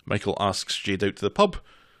 Michael asks Jade out to the pub,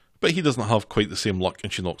 but he doesn't have quite the same luck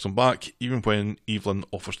and she knocks him back, even when Evelyn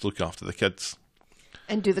offers to look after the kids.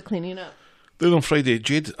 And do the cleaning up. Then on Friday,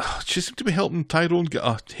 Jade, she seemed to be helping Tyrone get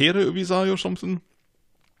a hair out of his eye or something.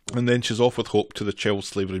 And then she's off with Hope to the Child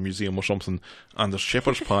Slavery Museum or something, and there's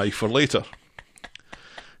shepherd's pie for later.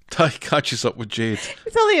 Ty catches up with Jade.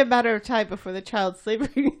 It's only a matter of time before the Child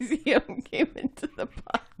Slavery Museum came into the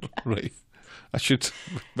podcast. Right. I should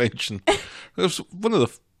mention, it was one of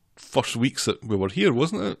the first weeks that we were here,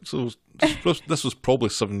 wasn't it? So this was probably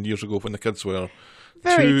 7 years ago when the kids were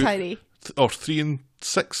very tiny. Or 3 and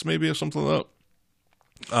 6 maybe, or something like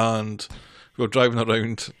that. And we were driving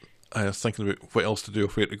around I was thinking about what else to do or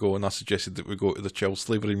where to go, and I suggested that we go to the Child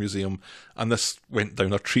Slavery Museum, and this went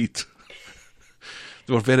down a treat.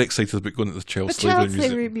 They were very excited about going to the Child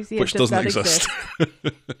Slavery Museum, which does doesn't not exist.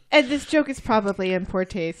 And this joke is probably in poor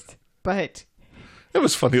taste, but it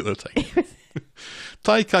was funny at the time.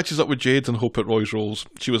 Ty catches up with Jade and Hope at Roy's Rolls.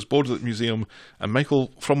 She was bored at the museum, and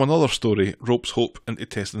Michael, from another story, ropes Hope into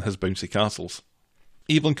testing his bouncy castles.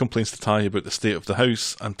 Evelyn complains to Ty about the state of the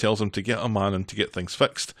house and tells him to get a man in to get things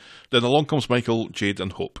fixed. Then along comes Michael, Jade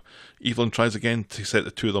and Hope. Evelyn tries again to set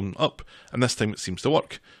the two of them up, and this time it seems to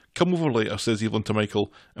work. Come over later, says Evelyn to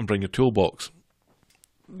Michael, and bring your toolbox.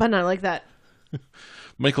 But not like that.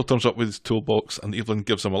 Michael turns up with his toolbox, and Evelyn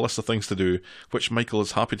gives him a list of things to do, which Michael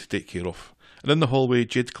is happy to take care of. And in the hallway,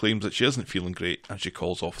 Jade claims that she isn't feeling great, and she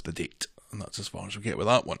calls off the date. And that's as far as we get with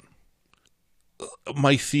that one.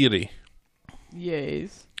 My theory,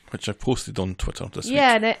 Yes. which I posted on Twitter this week.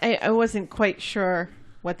 Yeah, and I wasn't quite sure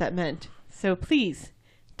what that meant. So please,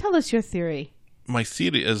 tell us your theory. My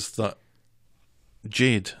theory is that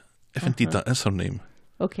Jade, if indeed that is her name,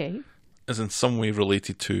 Okay. is in some way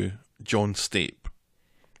related to John Stape,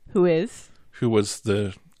 Who is? who was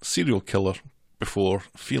the serial killer before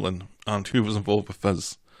Phelan, and who was involved with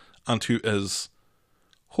Fizz, and who is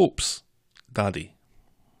Hope's daddy.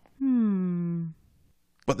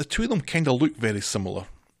 But the two of them kind of look very similar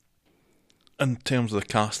in terms of the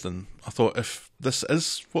casting. I thought, if this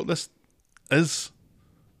is what this is,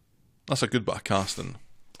 that's a good bit of casting.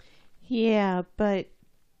 Yeah, but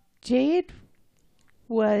Jade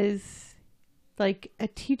was like a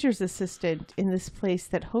teacher's assistant in this place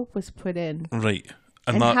that Hope was put in. Right.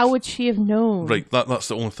 And how would she have known? Right, that's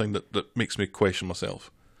the only thing that makes me question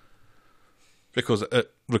myself. Because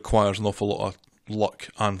it requires an awful lot of luck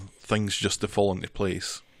and things just to fall into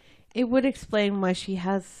place. It would explain why she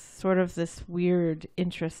has sort of this weird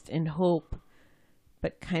interest in Hope,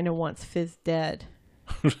 but kind of wants Fizz dead.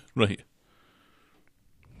 Right.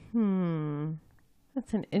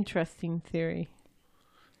 That's an interesting theory.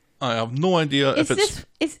 I have no idea if it's...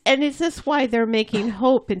 Is this why they're making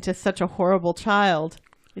Hope into such a horrible child?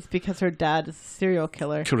 It's because her dad is a serial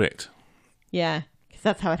killer. Correct. Yeah, because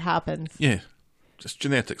that's how it happens. Yeah. Just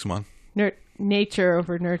genetics, man. Nature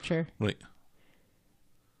over nurture. Right.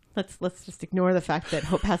 Let's just ignore the fact that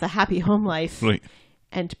Hope has a happy home life. Right.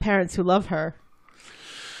 And parents who love her.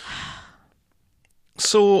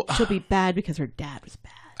 So... She'll be bad because her dad was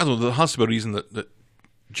bad. I don't know, there has to be a reason that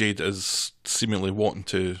Jade is seemingly wanting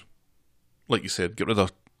to, like you said, get rid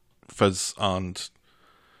of Fizz and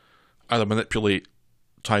either manipulate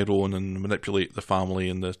Tyrone and manipulate the family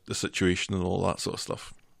and the situation and all that sort of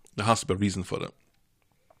stuff. There has to be a reason for it.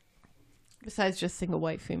 Besides just single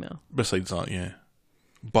white female. Besides that, yeah.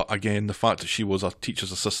 But again, the fact that she was a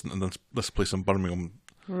teacher's assistant in this place in Birmingham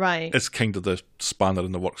Right. is kind of the spanner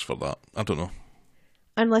in the works for that. I don't know.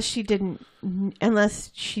 Unless she didn't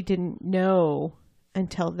know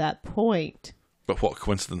until that point. But what a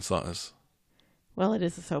coincidence that is. Well, it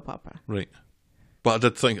is a soap opera. Right. But I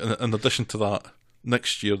did think, in addition to that,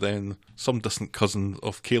 next year then, some distant cousin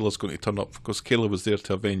of Kayla's going to turn up, because Kayla was there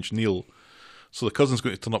to avenge Neil. So the cousin's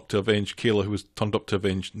going to turn up to avenge Kayla, who was turned up to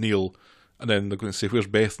avenge Neil, and then they're going to say, where's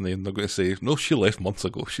Bethany? And they're going to say, no, she left months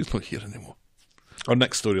ago. She's not here anymore. Our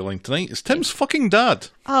next storyline tonight is Tim's fucking dad.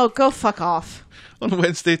 Oh, go fuck off. On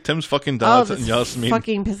Wednesday, Tim's fucking dad and this Yasmin.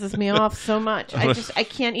 fucking pisses me off so much. I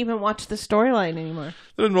can't even watch the storyline anymore.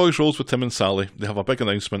 They're in Roy's Rolls with Tim and Sally. They have a big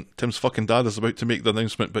announcement. Tim's fucking dad is about to make the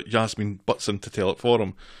announcement, but Yasmin butts in to tell it for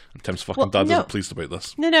him. And Tim's fucking dad isn't pleased about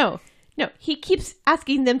this. No. He keeps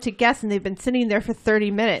asking them to guess, and they've been sitting there for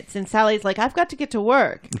 30 minutes. And Sally's like, I've got to get to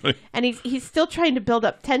work. Right. And he's still trying to build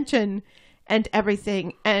up tension and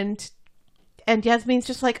everything. And Yasmin's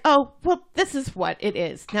just like, oh, well, this is what it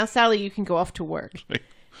is. Now, Sally, you can go off to work. Right.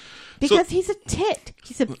 Because he's a tit.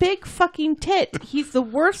 He's a big fucking tit. He's the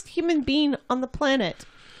worst human being on the planet.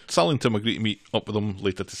 Sally and Tim agree to meet up with them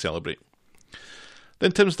later to celebrate.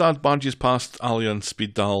 Then Tim's dad barges past Alia and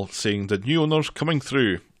Speed Dahl, saying the new owner's coming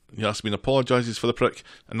through. Yasmin apologises for the prick,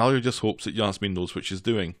 and Alia just hopes that Yasmin knows what she's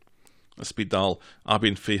doing. At Speed Dahl, Abby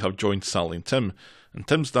and Faye have joined Sally and Tim, and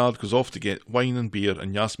Tim's dad goes off to get wine and beer,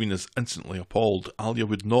 and Yasmin is instantly appalled. Alia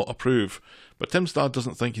would not approve, but Tim's dad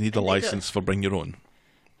doesn't think you need a licence for bring your own.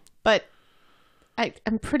 But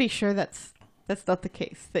I'm pretty sure that's not the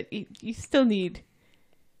case. That you still need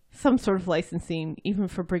some sort of licensing, even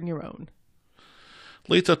for bring your own.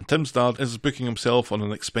 Later, Tim's dad is booking himself on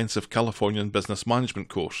an expensive Californian business management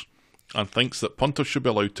course, and thinks that punters should be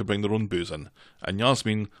allowed to bring their own booze in, and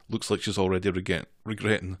Yasmin looks like she's already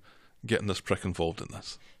regretting getting this prick involved in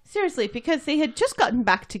this. Seriously, because they had just gotten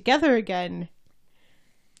back together again.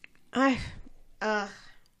 I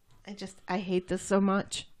I hate this so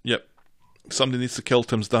much. Yep. Somebody needs to kill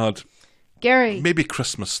Tim's dad. Gary. Maybe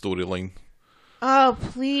Christmas storyline. Oh,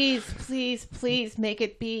 please, please, please make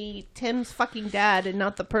it be Tim's fucking dad and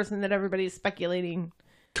not the person that everybody's speculating.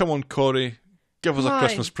 Come on, Corey. Give us a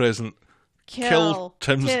Christmas present. Kill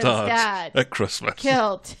Tim's dad at Christmas.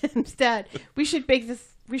 Kill Tim's dad. We should make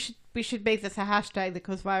this. We should make this a hashtag that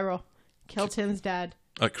goes viral. Kill Tim's dad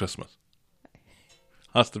at Christmas.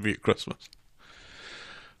 Has to be at Christmas.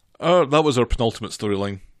 That was our penultimate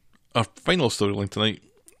storyline. Our final storyline tonight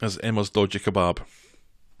is Emma's dodgy kebab.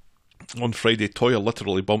 On Friday, Toya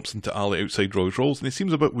literally bumps into Ali outside Roy's Rolls, and he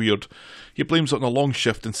seems a bit weird. He blames it on a long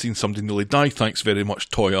shift and seeing somebody nearly die. Thanks very much,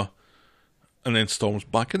 Toya. And then storms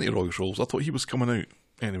back into Roy's Rolls. I thought he was coming out.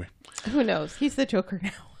 Anyway. Who knows? He's the Joker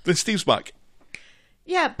now. Then Steve's back.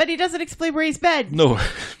 Yeah, but he doesn't explain where he's been. No,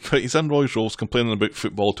 but he's in Roy's Rolls complaining about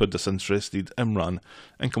football to a disinterested Imran.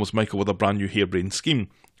 In comes Michael with a brand new harebrained scheme,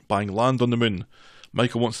 buying land on the moon.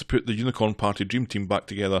 Michael wants to put the Unicorn Party dream team back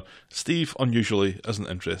together. Steve, unusually, isn't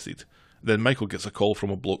interested. Then Michael gets a call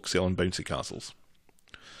from a bloke selling bouncy castles.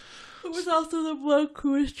 It was also the bloke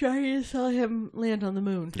who was trying to sell him land on the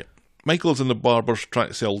moon. Yeah. Michael's in the barber's trying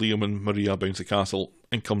to sell Liam and Maria a bouncy castle.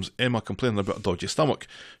 In comes Emma complaining about a dodgy stomach.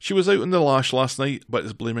 She was out in the lash last night, but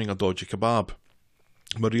is blaming a dodgy kebab.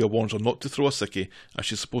 Maria warns her not to throw a sickie, as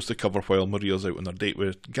she's supposed to cover while Maria's out on her date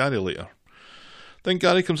with Gary later. Then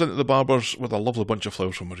Gary comes into the barber's with a lovely bunch of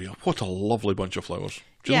flowers from Maria. What a lovely bunch of flowers.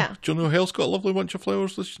 Do you know who else got a lovely bunch of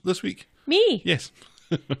flowers this week? Me? Yes.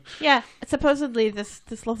 Yeah, supposedly this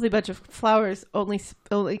lovely bunch of flowers only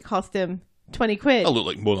cost him 20 quid. That looked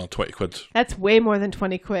like more than 20 quid. That's way more than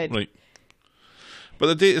 20 quid. Right. But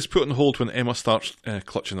the date is put on hold when Emma starts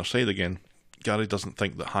clutching her side again. Gary doesn't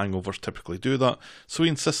think that hangovers typically do that, so he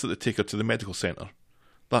insists that they take her to the medical centre.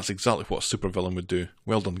 That's exactly what a supervillain would do.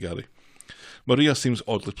 Well done, Gary. Maria seems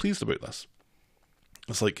oddly pleased about this.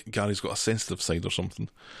 It's like Gary's got a sensitive side or something.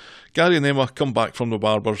 Gary and Emma come back from the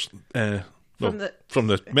barber's... from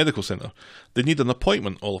the medical centre. They need an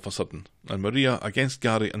appointment all of a sudden, and Maria, against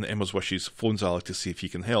Gary and Emma's wishes, phones Ali to see if he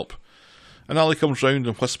can help. And Ali comes round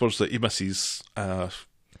and whispers that he misses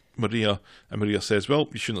Maria, and Maria says, well,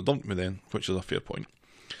 you shouldn't have dumped me then, which is a fair point.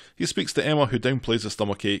 He speaks to Emma, who downplays the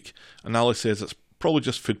stomachache, and Ali says it's probably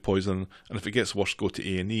just food poisoning, and if it gets worse, go to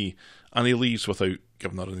A&E, and he leaves without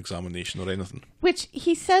giving her an examination or anything. Which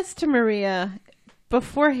he says to Maria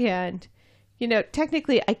beforehand, you know,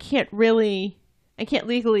 technically I can't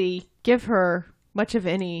legally give her much of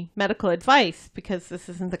any medical advice because this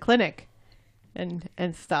isn't the clinic and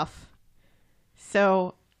stuff.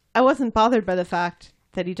 So I wasn't bothered by the fact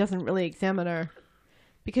that he doesn't really examine her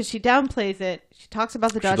because she downplays it. She talks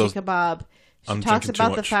about the dodgy kebab. She talks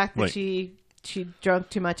about the fact that she drank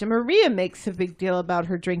too much. And Maria makes a big deal about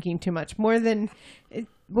her drinking too much, more than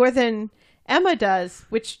Emma does,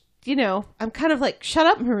 which, you know, I'm kind of like, shut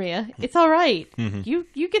up, Maria. It's all right. Mm-hmm.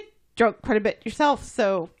 You get drunk quite a bit yourself,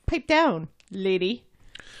 so pipe down, lady.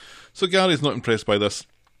 So Gary's not impressed by this,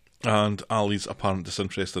 and Ali's apparent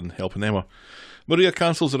disinterest in helping Emma. Maria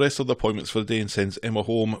cancels the rest of the appointments for the day and sends Emma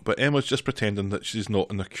home, but Emma's just pretending that she's not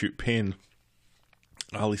in acute pain.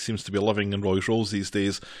 Ali seems to be living in Roy's Rolls these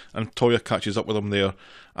days, and Toya catches up with him there.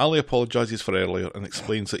 Ali apologises for earlier and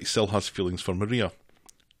explains that he still has feelings for Maria.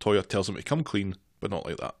 Toya tells him to come clean, but not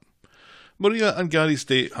like that. Maria and Gary's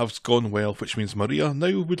date has gone well, which means Maria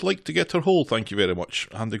now would like to get her hole, thank you very much,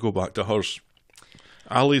 and they go back to hers.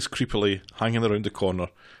 Ali's creepily hanging around the corner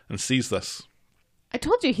and sees this. I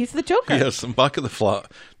told you, he's the Joker. Yes, and back at the flat,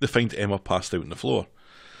 they find Emma passed out on the floor.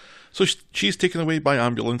 So she's taken away by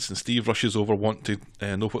ambulance, and Steve rushes over wanting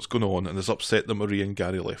to know what's going on and is upset that Maria and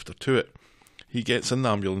Gary left her to it. He gets in the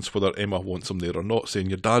ambulance whether Emma wants him there or not, saying,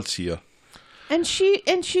 your dad's here. And she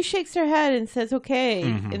shakes her head and says, okay,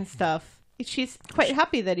 and stuff. She's quite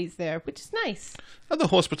happy that he's there, which is nice. At the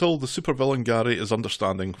hospital, the supervillain Gary is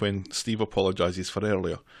understanding when Steve apologises for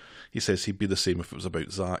earlier. He says he'd be the same if it was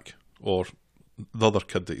about Zach, or the other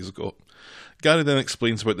kid that he's got. Gary then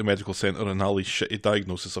explains about the medical centre and Ali's shitty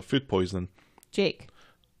diagnosis of food poisoning. Jake.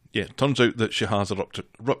 Yeah, turns out that she has a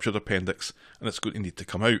ruptured appendix and it's going to need to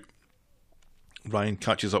come out. Ryan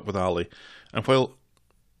catches up with Ali, and while...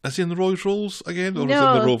 Is he in the Roy's Rolls again? Or no, is he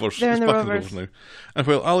in the Rovers? They're He's in the back Rovers. In the Rovers now. And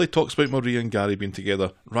while Ali talks about Maria and Gary being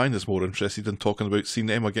together, Ryan is more interested in talking about seeing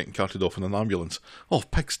Emma getting carted off in an ambulance. Oh,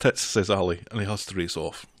 pig's tits, says Ali, and he has to race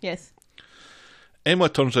off. Yes. Emma,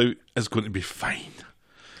 turns out, is going to be fine.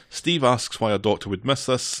 Steve asks why a doctor would miss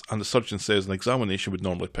this, and the surgeon says an examination would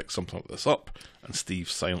normally pick something like this up, and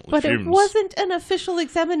Steve silently fumes. But it wasn't an official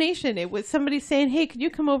examination. It was somebody saying, hey, could you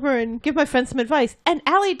come over and give my friend some advice? And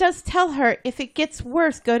Ali does tell her, if it gets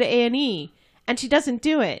worse, go to A&E. And she doesn't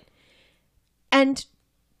do it. And,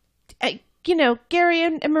 Gary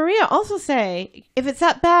and Maria also say, if it's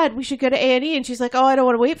that bad, we should go to A&E. And she's like, oh, I don't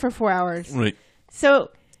want to wait for 4 hours. Right. So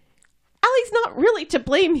Allie's not really to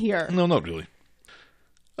blame here. No, not really.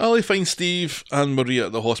 Allie finds Steve and Maria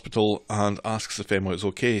at the hospital and asks if Emma is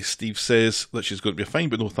okay. Steve says that she's going to be fine,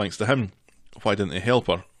 but no thanks to him. Why didn't he help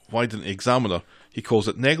her? Why didn't he examine her? He calls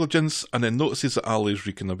it negligence and then notices that Ali is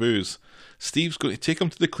reeking of booze. Steve's going to take him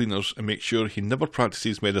to the cleaners and make sure he never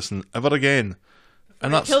practices medicine ever again.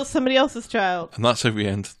 And that's Kills somebody else's child. And that's how we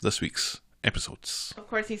end this week's episodes. Of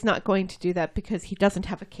course, he's not going to do that because he doesn't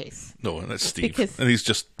have a case. No, and it's Steve. Because- and he's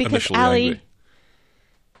just Because initially Allie angry.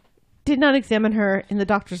 did not examine her in the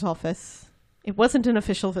doctor's office. It wasn't an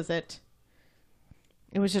official visit.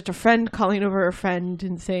 It was just a friend calling over a friend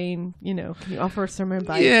and saying, can you offer us some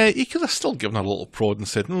advice? Yeah, he could have still given her a little prod and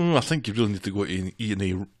said, I think you really need to go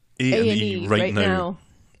to A&E right now.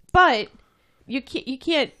 But you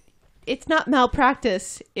can't. It's not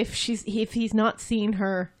malpractice if he's not seeing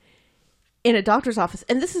her in a doctor's office,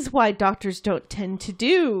 and this is why doctors don't tend to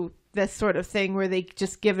do this sort of thing where they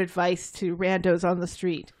just give advice to randos on the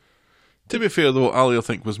street. To be fair, though, Ali, I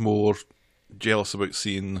think, was more jealous about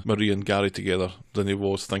seeing Maria and Gary together than he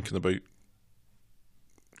was thinking about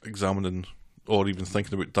examining or even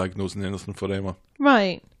thinking about diagnosing anything for Emma.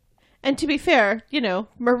 Right. And to be fair,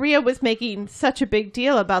 Maria was making such a big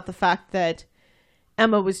deal about the fact that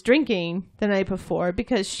Emma was drinking the night before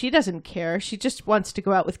because she doesn't care. She just wants to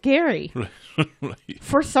go out with Gary. Right.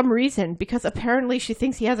 For some reason, because apparently she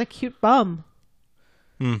thinks he has a cute bum.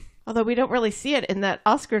 Although we don't really see it in that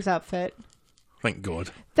Oscars outfit. Thank God.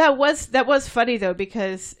 That was funny, though,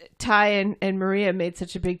 because Ty and Maria made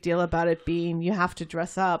such a big deal about it being you have to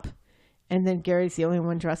dress up. And then Gary's the only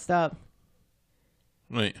one dressed up.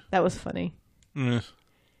 Right. That was funny. Yeah.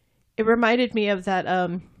 It reminded me of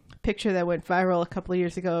that picture that went viral a couple of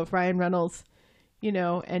years ago of Ryan Reynolds,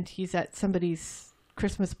 and he's at somebody's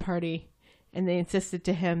Christmas party. And they insisted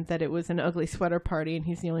to him that it was an ugly sweater party, and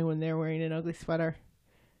he's the only one there wearing an ugly sweater.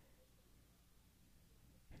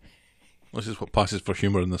 This is what passes for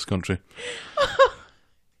humour in this country.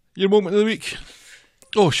 Your moment of the week.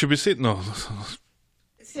 Oh, should we say it? No.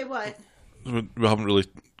 Say what? We haven't really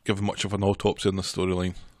given much of an autopsy on this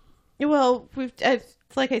storyline. Well,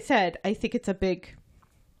 like I said, I think it's a big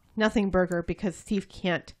nothing burger because Steve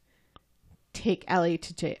can't take Allie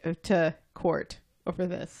to court over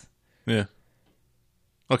this. Yeah.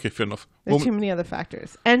 Okay, fair enough. There's too many other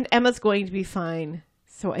factors. And Emma's going to be fine,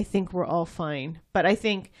 so I think we're all fine. But I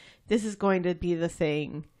think this is going to be the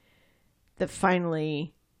thing that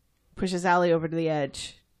finally pushes Allie over to the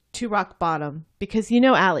edge, to rock bottom. Because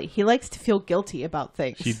Allie, he likes to feel guilty about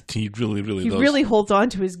things. He really, really does. He really holds on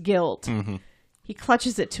to his guilt. Mm-hmm. He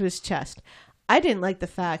clutches it to his chest. I didn't like the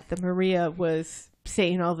fact that Maria was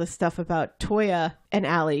saying all this stuff about Toya and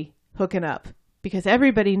Allie hooking up. Because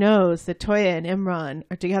everybody knows that Toya and Imran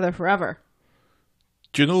are together forever.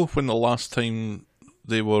 Do you know when the last time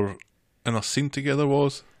they were in a scene together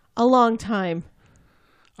was? A long time.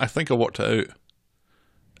 I think I worked it out.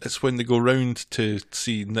 It's when they go round to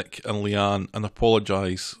see Nick and Leanne and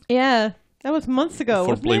apologise. Yeah, that was months ago, for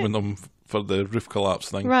wasn't blaming it? them for the roof collapse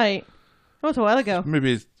thing. Right. That was a while ago.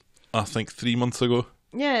 Maybe, I think, 3 months ago.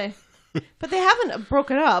 Yeah. But they haven't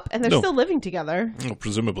broken up, and they're No. still living together. Oh,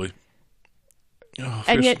 presumably. Oh,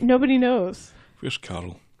 And yet nobody knows. Where's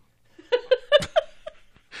Carol?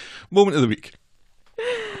 Moment of the week.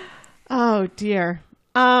 Oh, dear.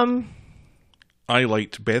 I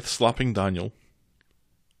liked Beth slapping Daniel.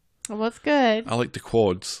 What's good? I liked the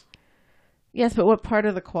quads. Yes, but what part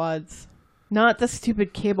of the quads? Not the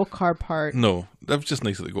stupid cable car part. No, that was just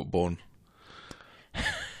nice that they got born.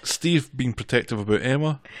 Steve being protective about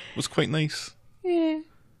Emma was quite nice. Yeah.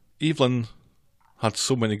 Evelyn had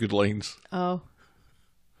so many good lines. Oh.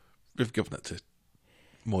 We've given it to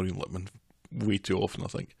Maureen Lipman way too often, I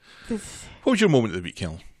think. This, What was your moment of the week,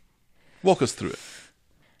 Helen? Walk us through it.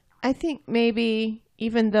 I think maybe,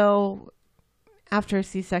 even though after a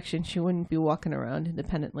C-section she wouldn't be walking around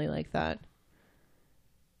independently like that.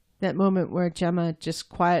 That moment where Gemma just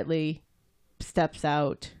quietly steps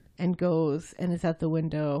out and goes and is at the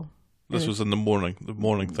window. This was in the morning thing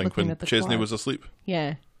Looking when at the Chesney quad. was asleep.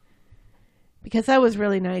 Yeah. Because that was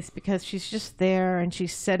really nice because she's just there and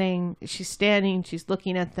she's standing, she's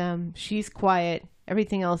looking at them. She's quiet.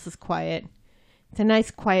 Everything else is quiet. It's a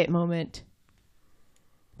nice quiet moment.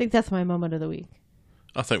 I think that's my moment of the week.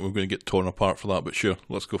 I think we're going to get torn apart for that, but sure,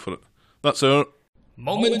 let's go for it. That's our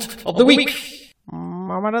Moment of the week.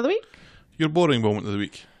 Moment of the week? your boring moment of the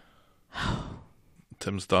week.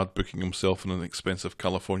 Tim's dad booking himself in an expensive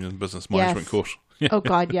Californian business management Yes. course. Oh,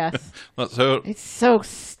 God, yes. That's her. It's so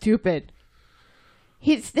stupid.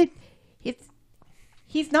 He's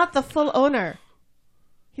not the full owner.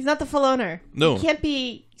 He's not the full owner. No. He can't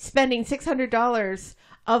be spending $600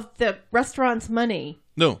 of the restaurant's money.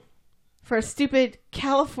 No. For a stupid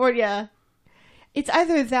California. It's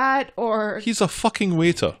either that or... He's a fucking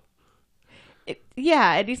waiter.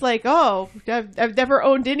 Yeah, and he's like, oh, I've never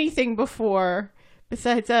owned anything before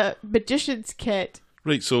besides a magician's kit.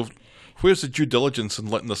 Right, so where's the due diligence in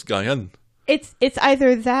letting this guy in? It's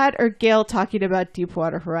either that or Gail talking about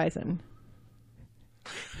Deepwater Horizon.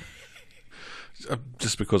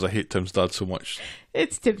 Just because I hate Tim's dad so much.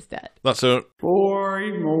 It's Tim's dad. That's our...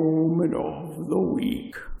 Boring moment of the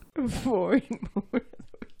week. Boring moment.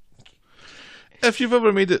 If you've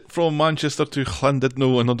ever made it from Manchester to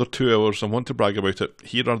Llandudno in under 2 hours and want to brag about it,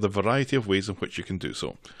 here are the variety of ways in which you can do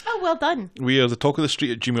so. Oh, well done. We are the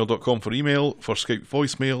talkofthestreet@gmail.com for email, for Skype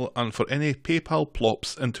voicemail, and for any PayPal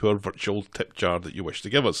plops into our virtual tip jar that you wish to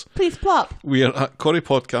give us. Please plop. We are at Corrie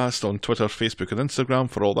Podcast on Twitter, Facebook, and Instagram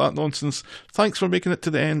for all that nonsense. Thanks for making it to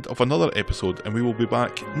the end of another episode, and we will be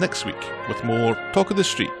back next week with more Talk of the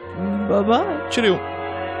Street. Bye-bye. Cheerio.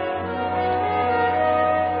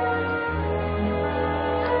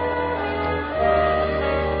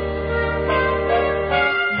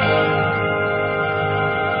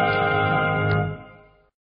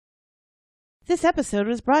 This episode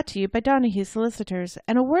was brought to you by Donahue Solicitors,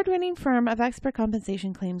 an award-winning firm of expert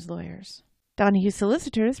compensation claims lawyers. Donahue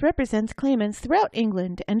Solicitors represents claimants throughout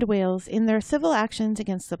England and Wales in their civil actions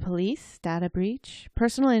against the police, data breach,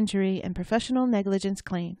 personal injury, and professional negligence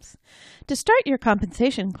claims. To start your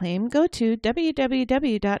compensation claim, go to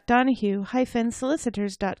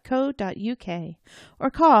www.donahue-solicitors.co.uk or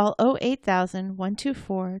call 08000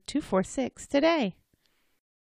 124 246 today.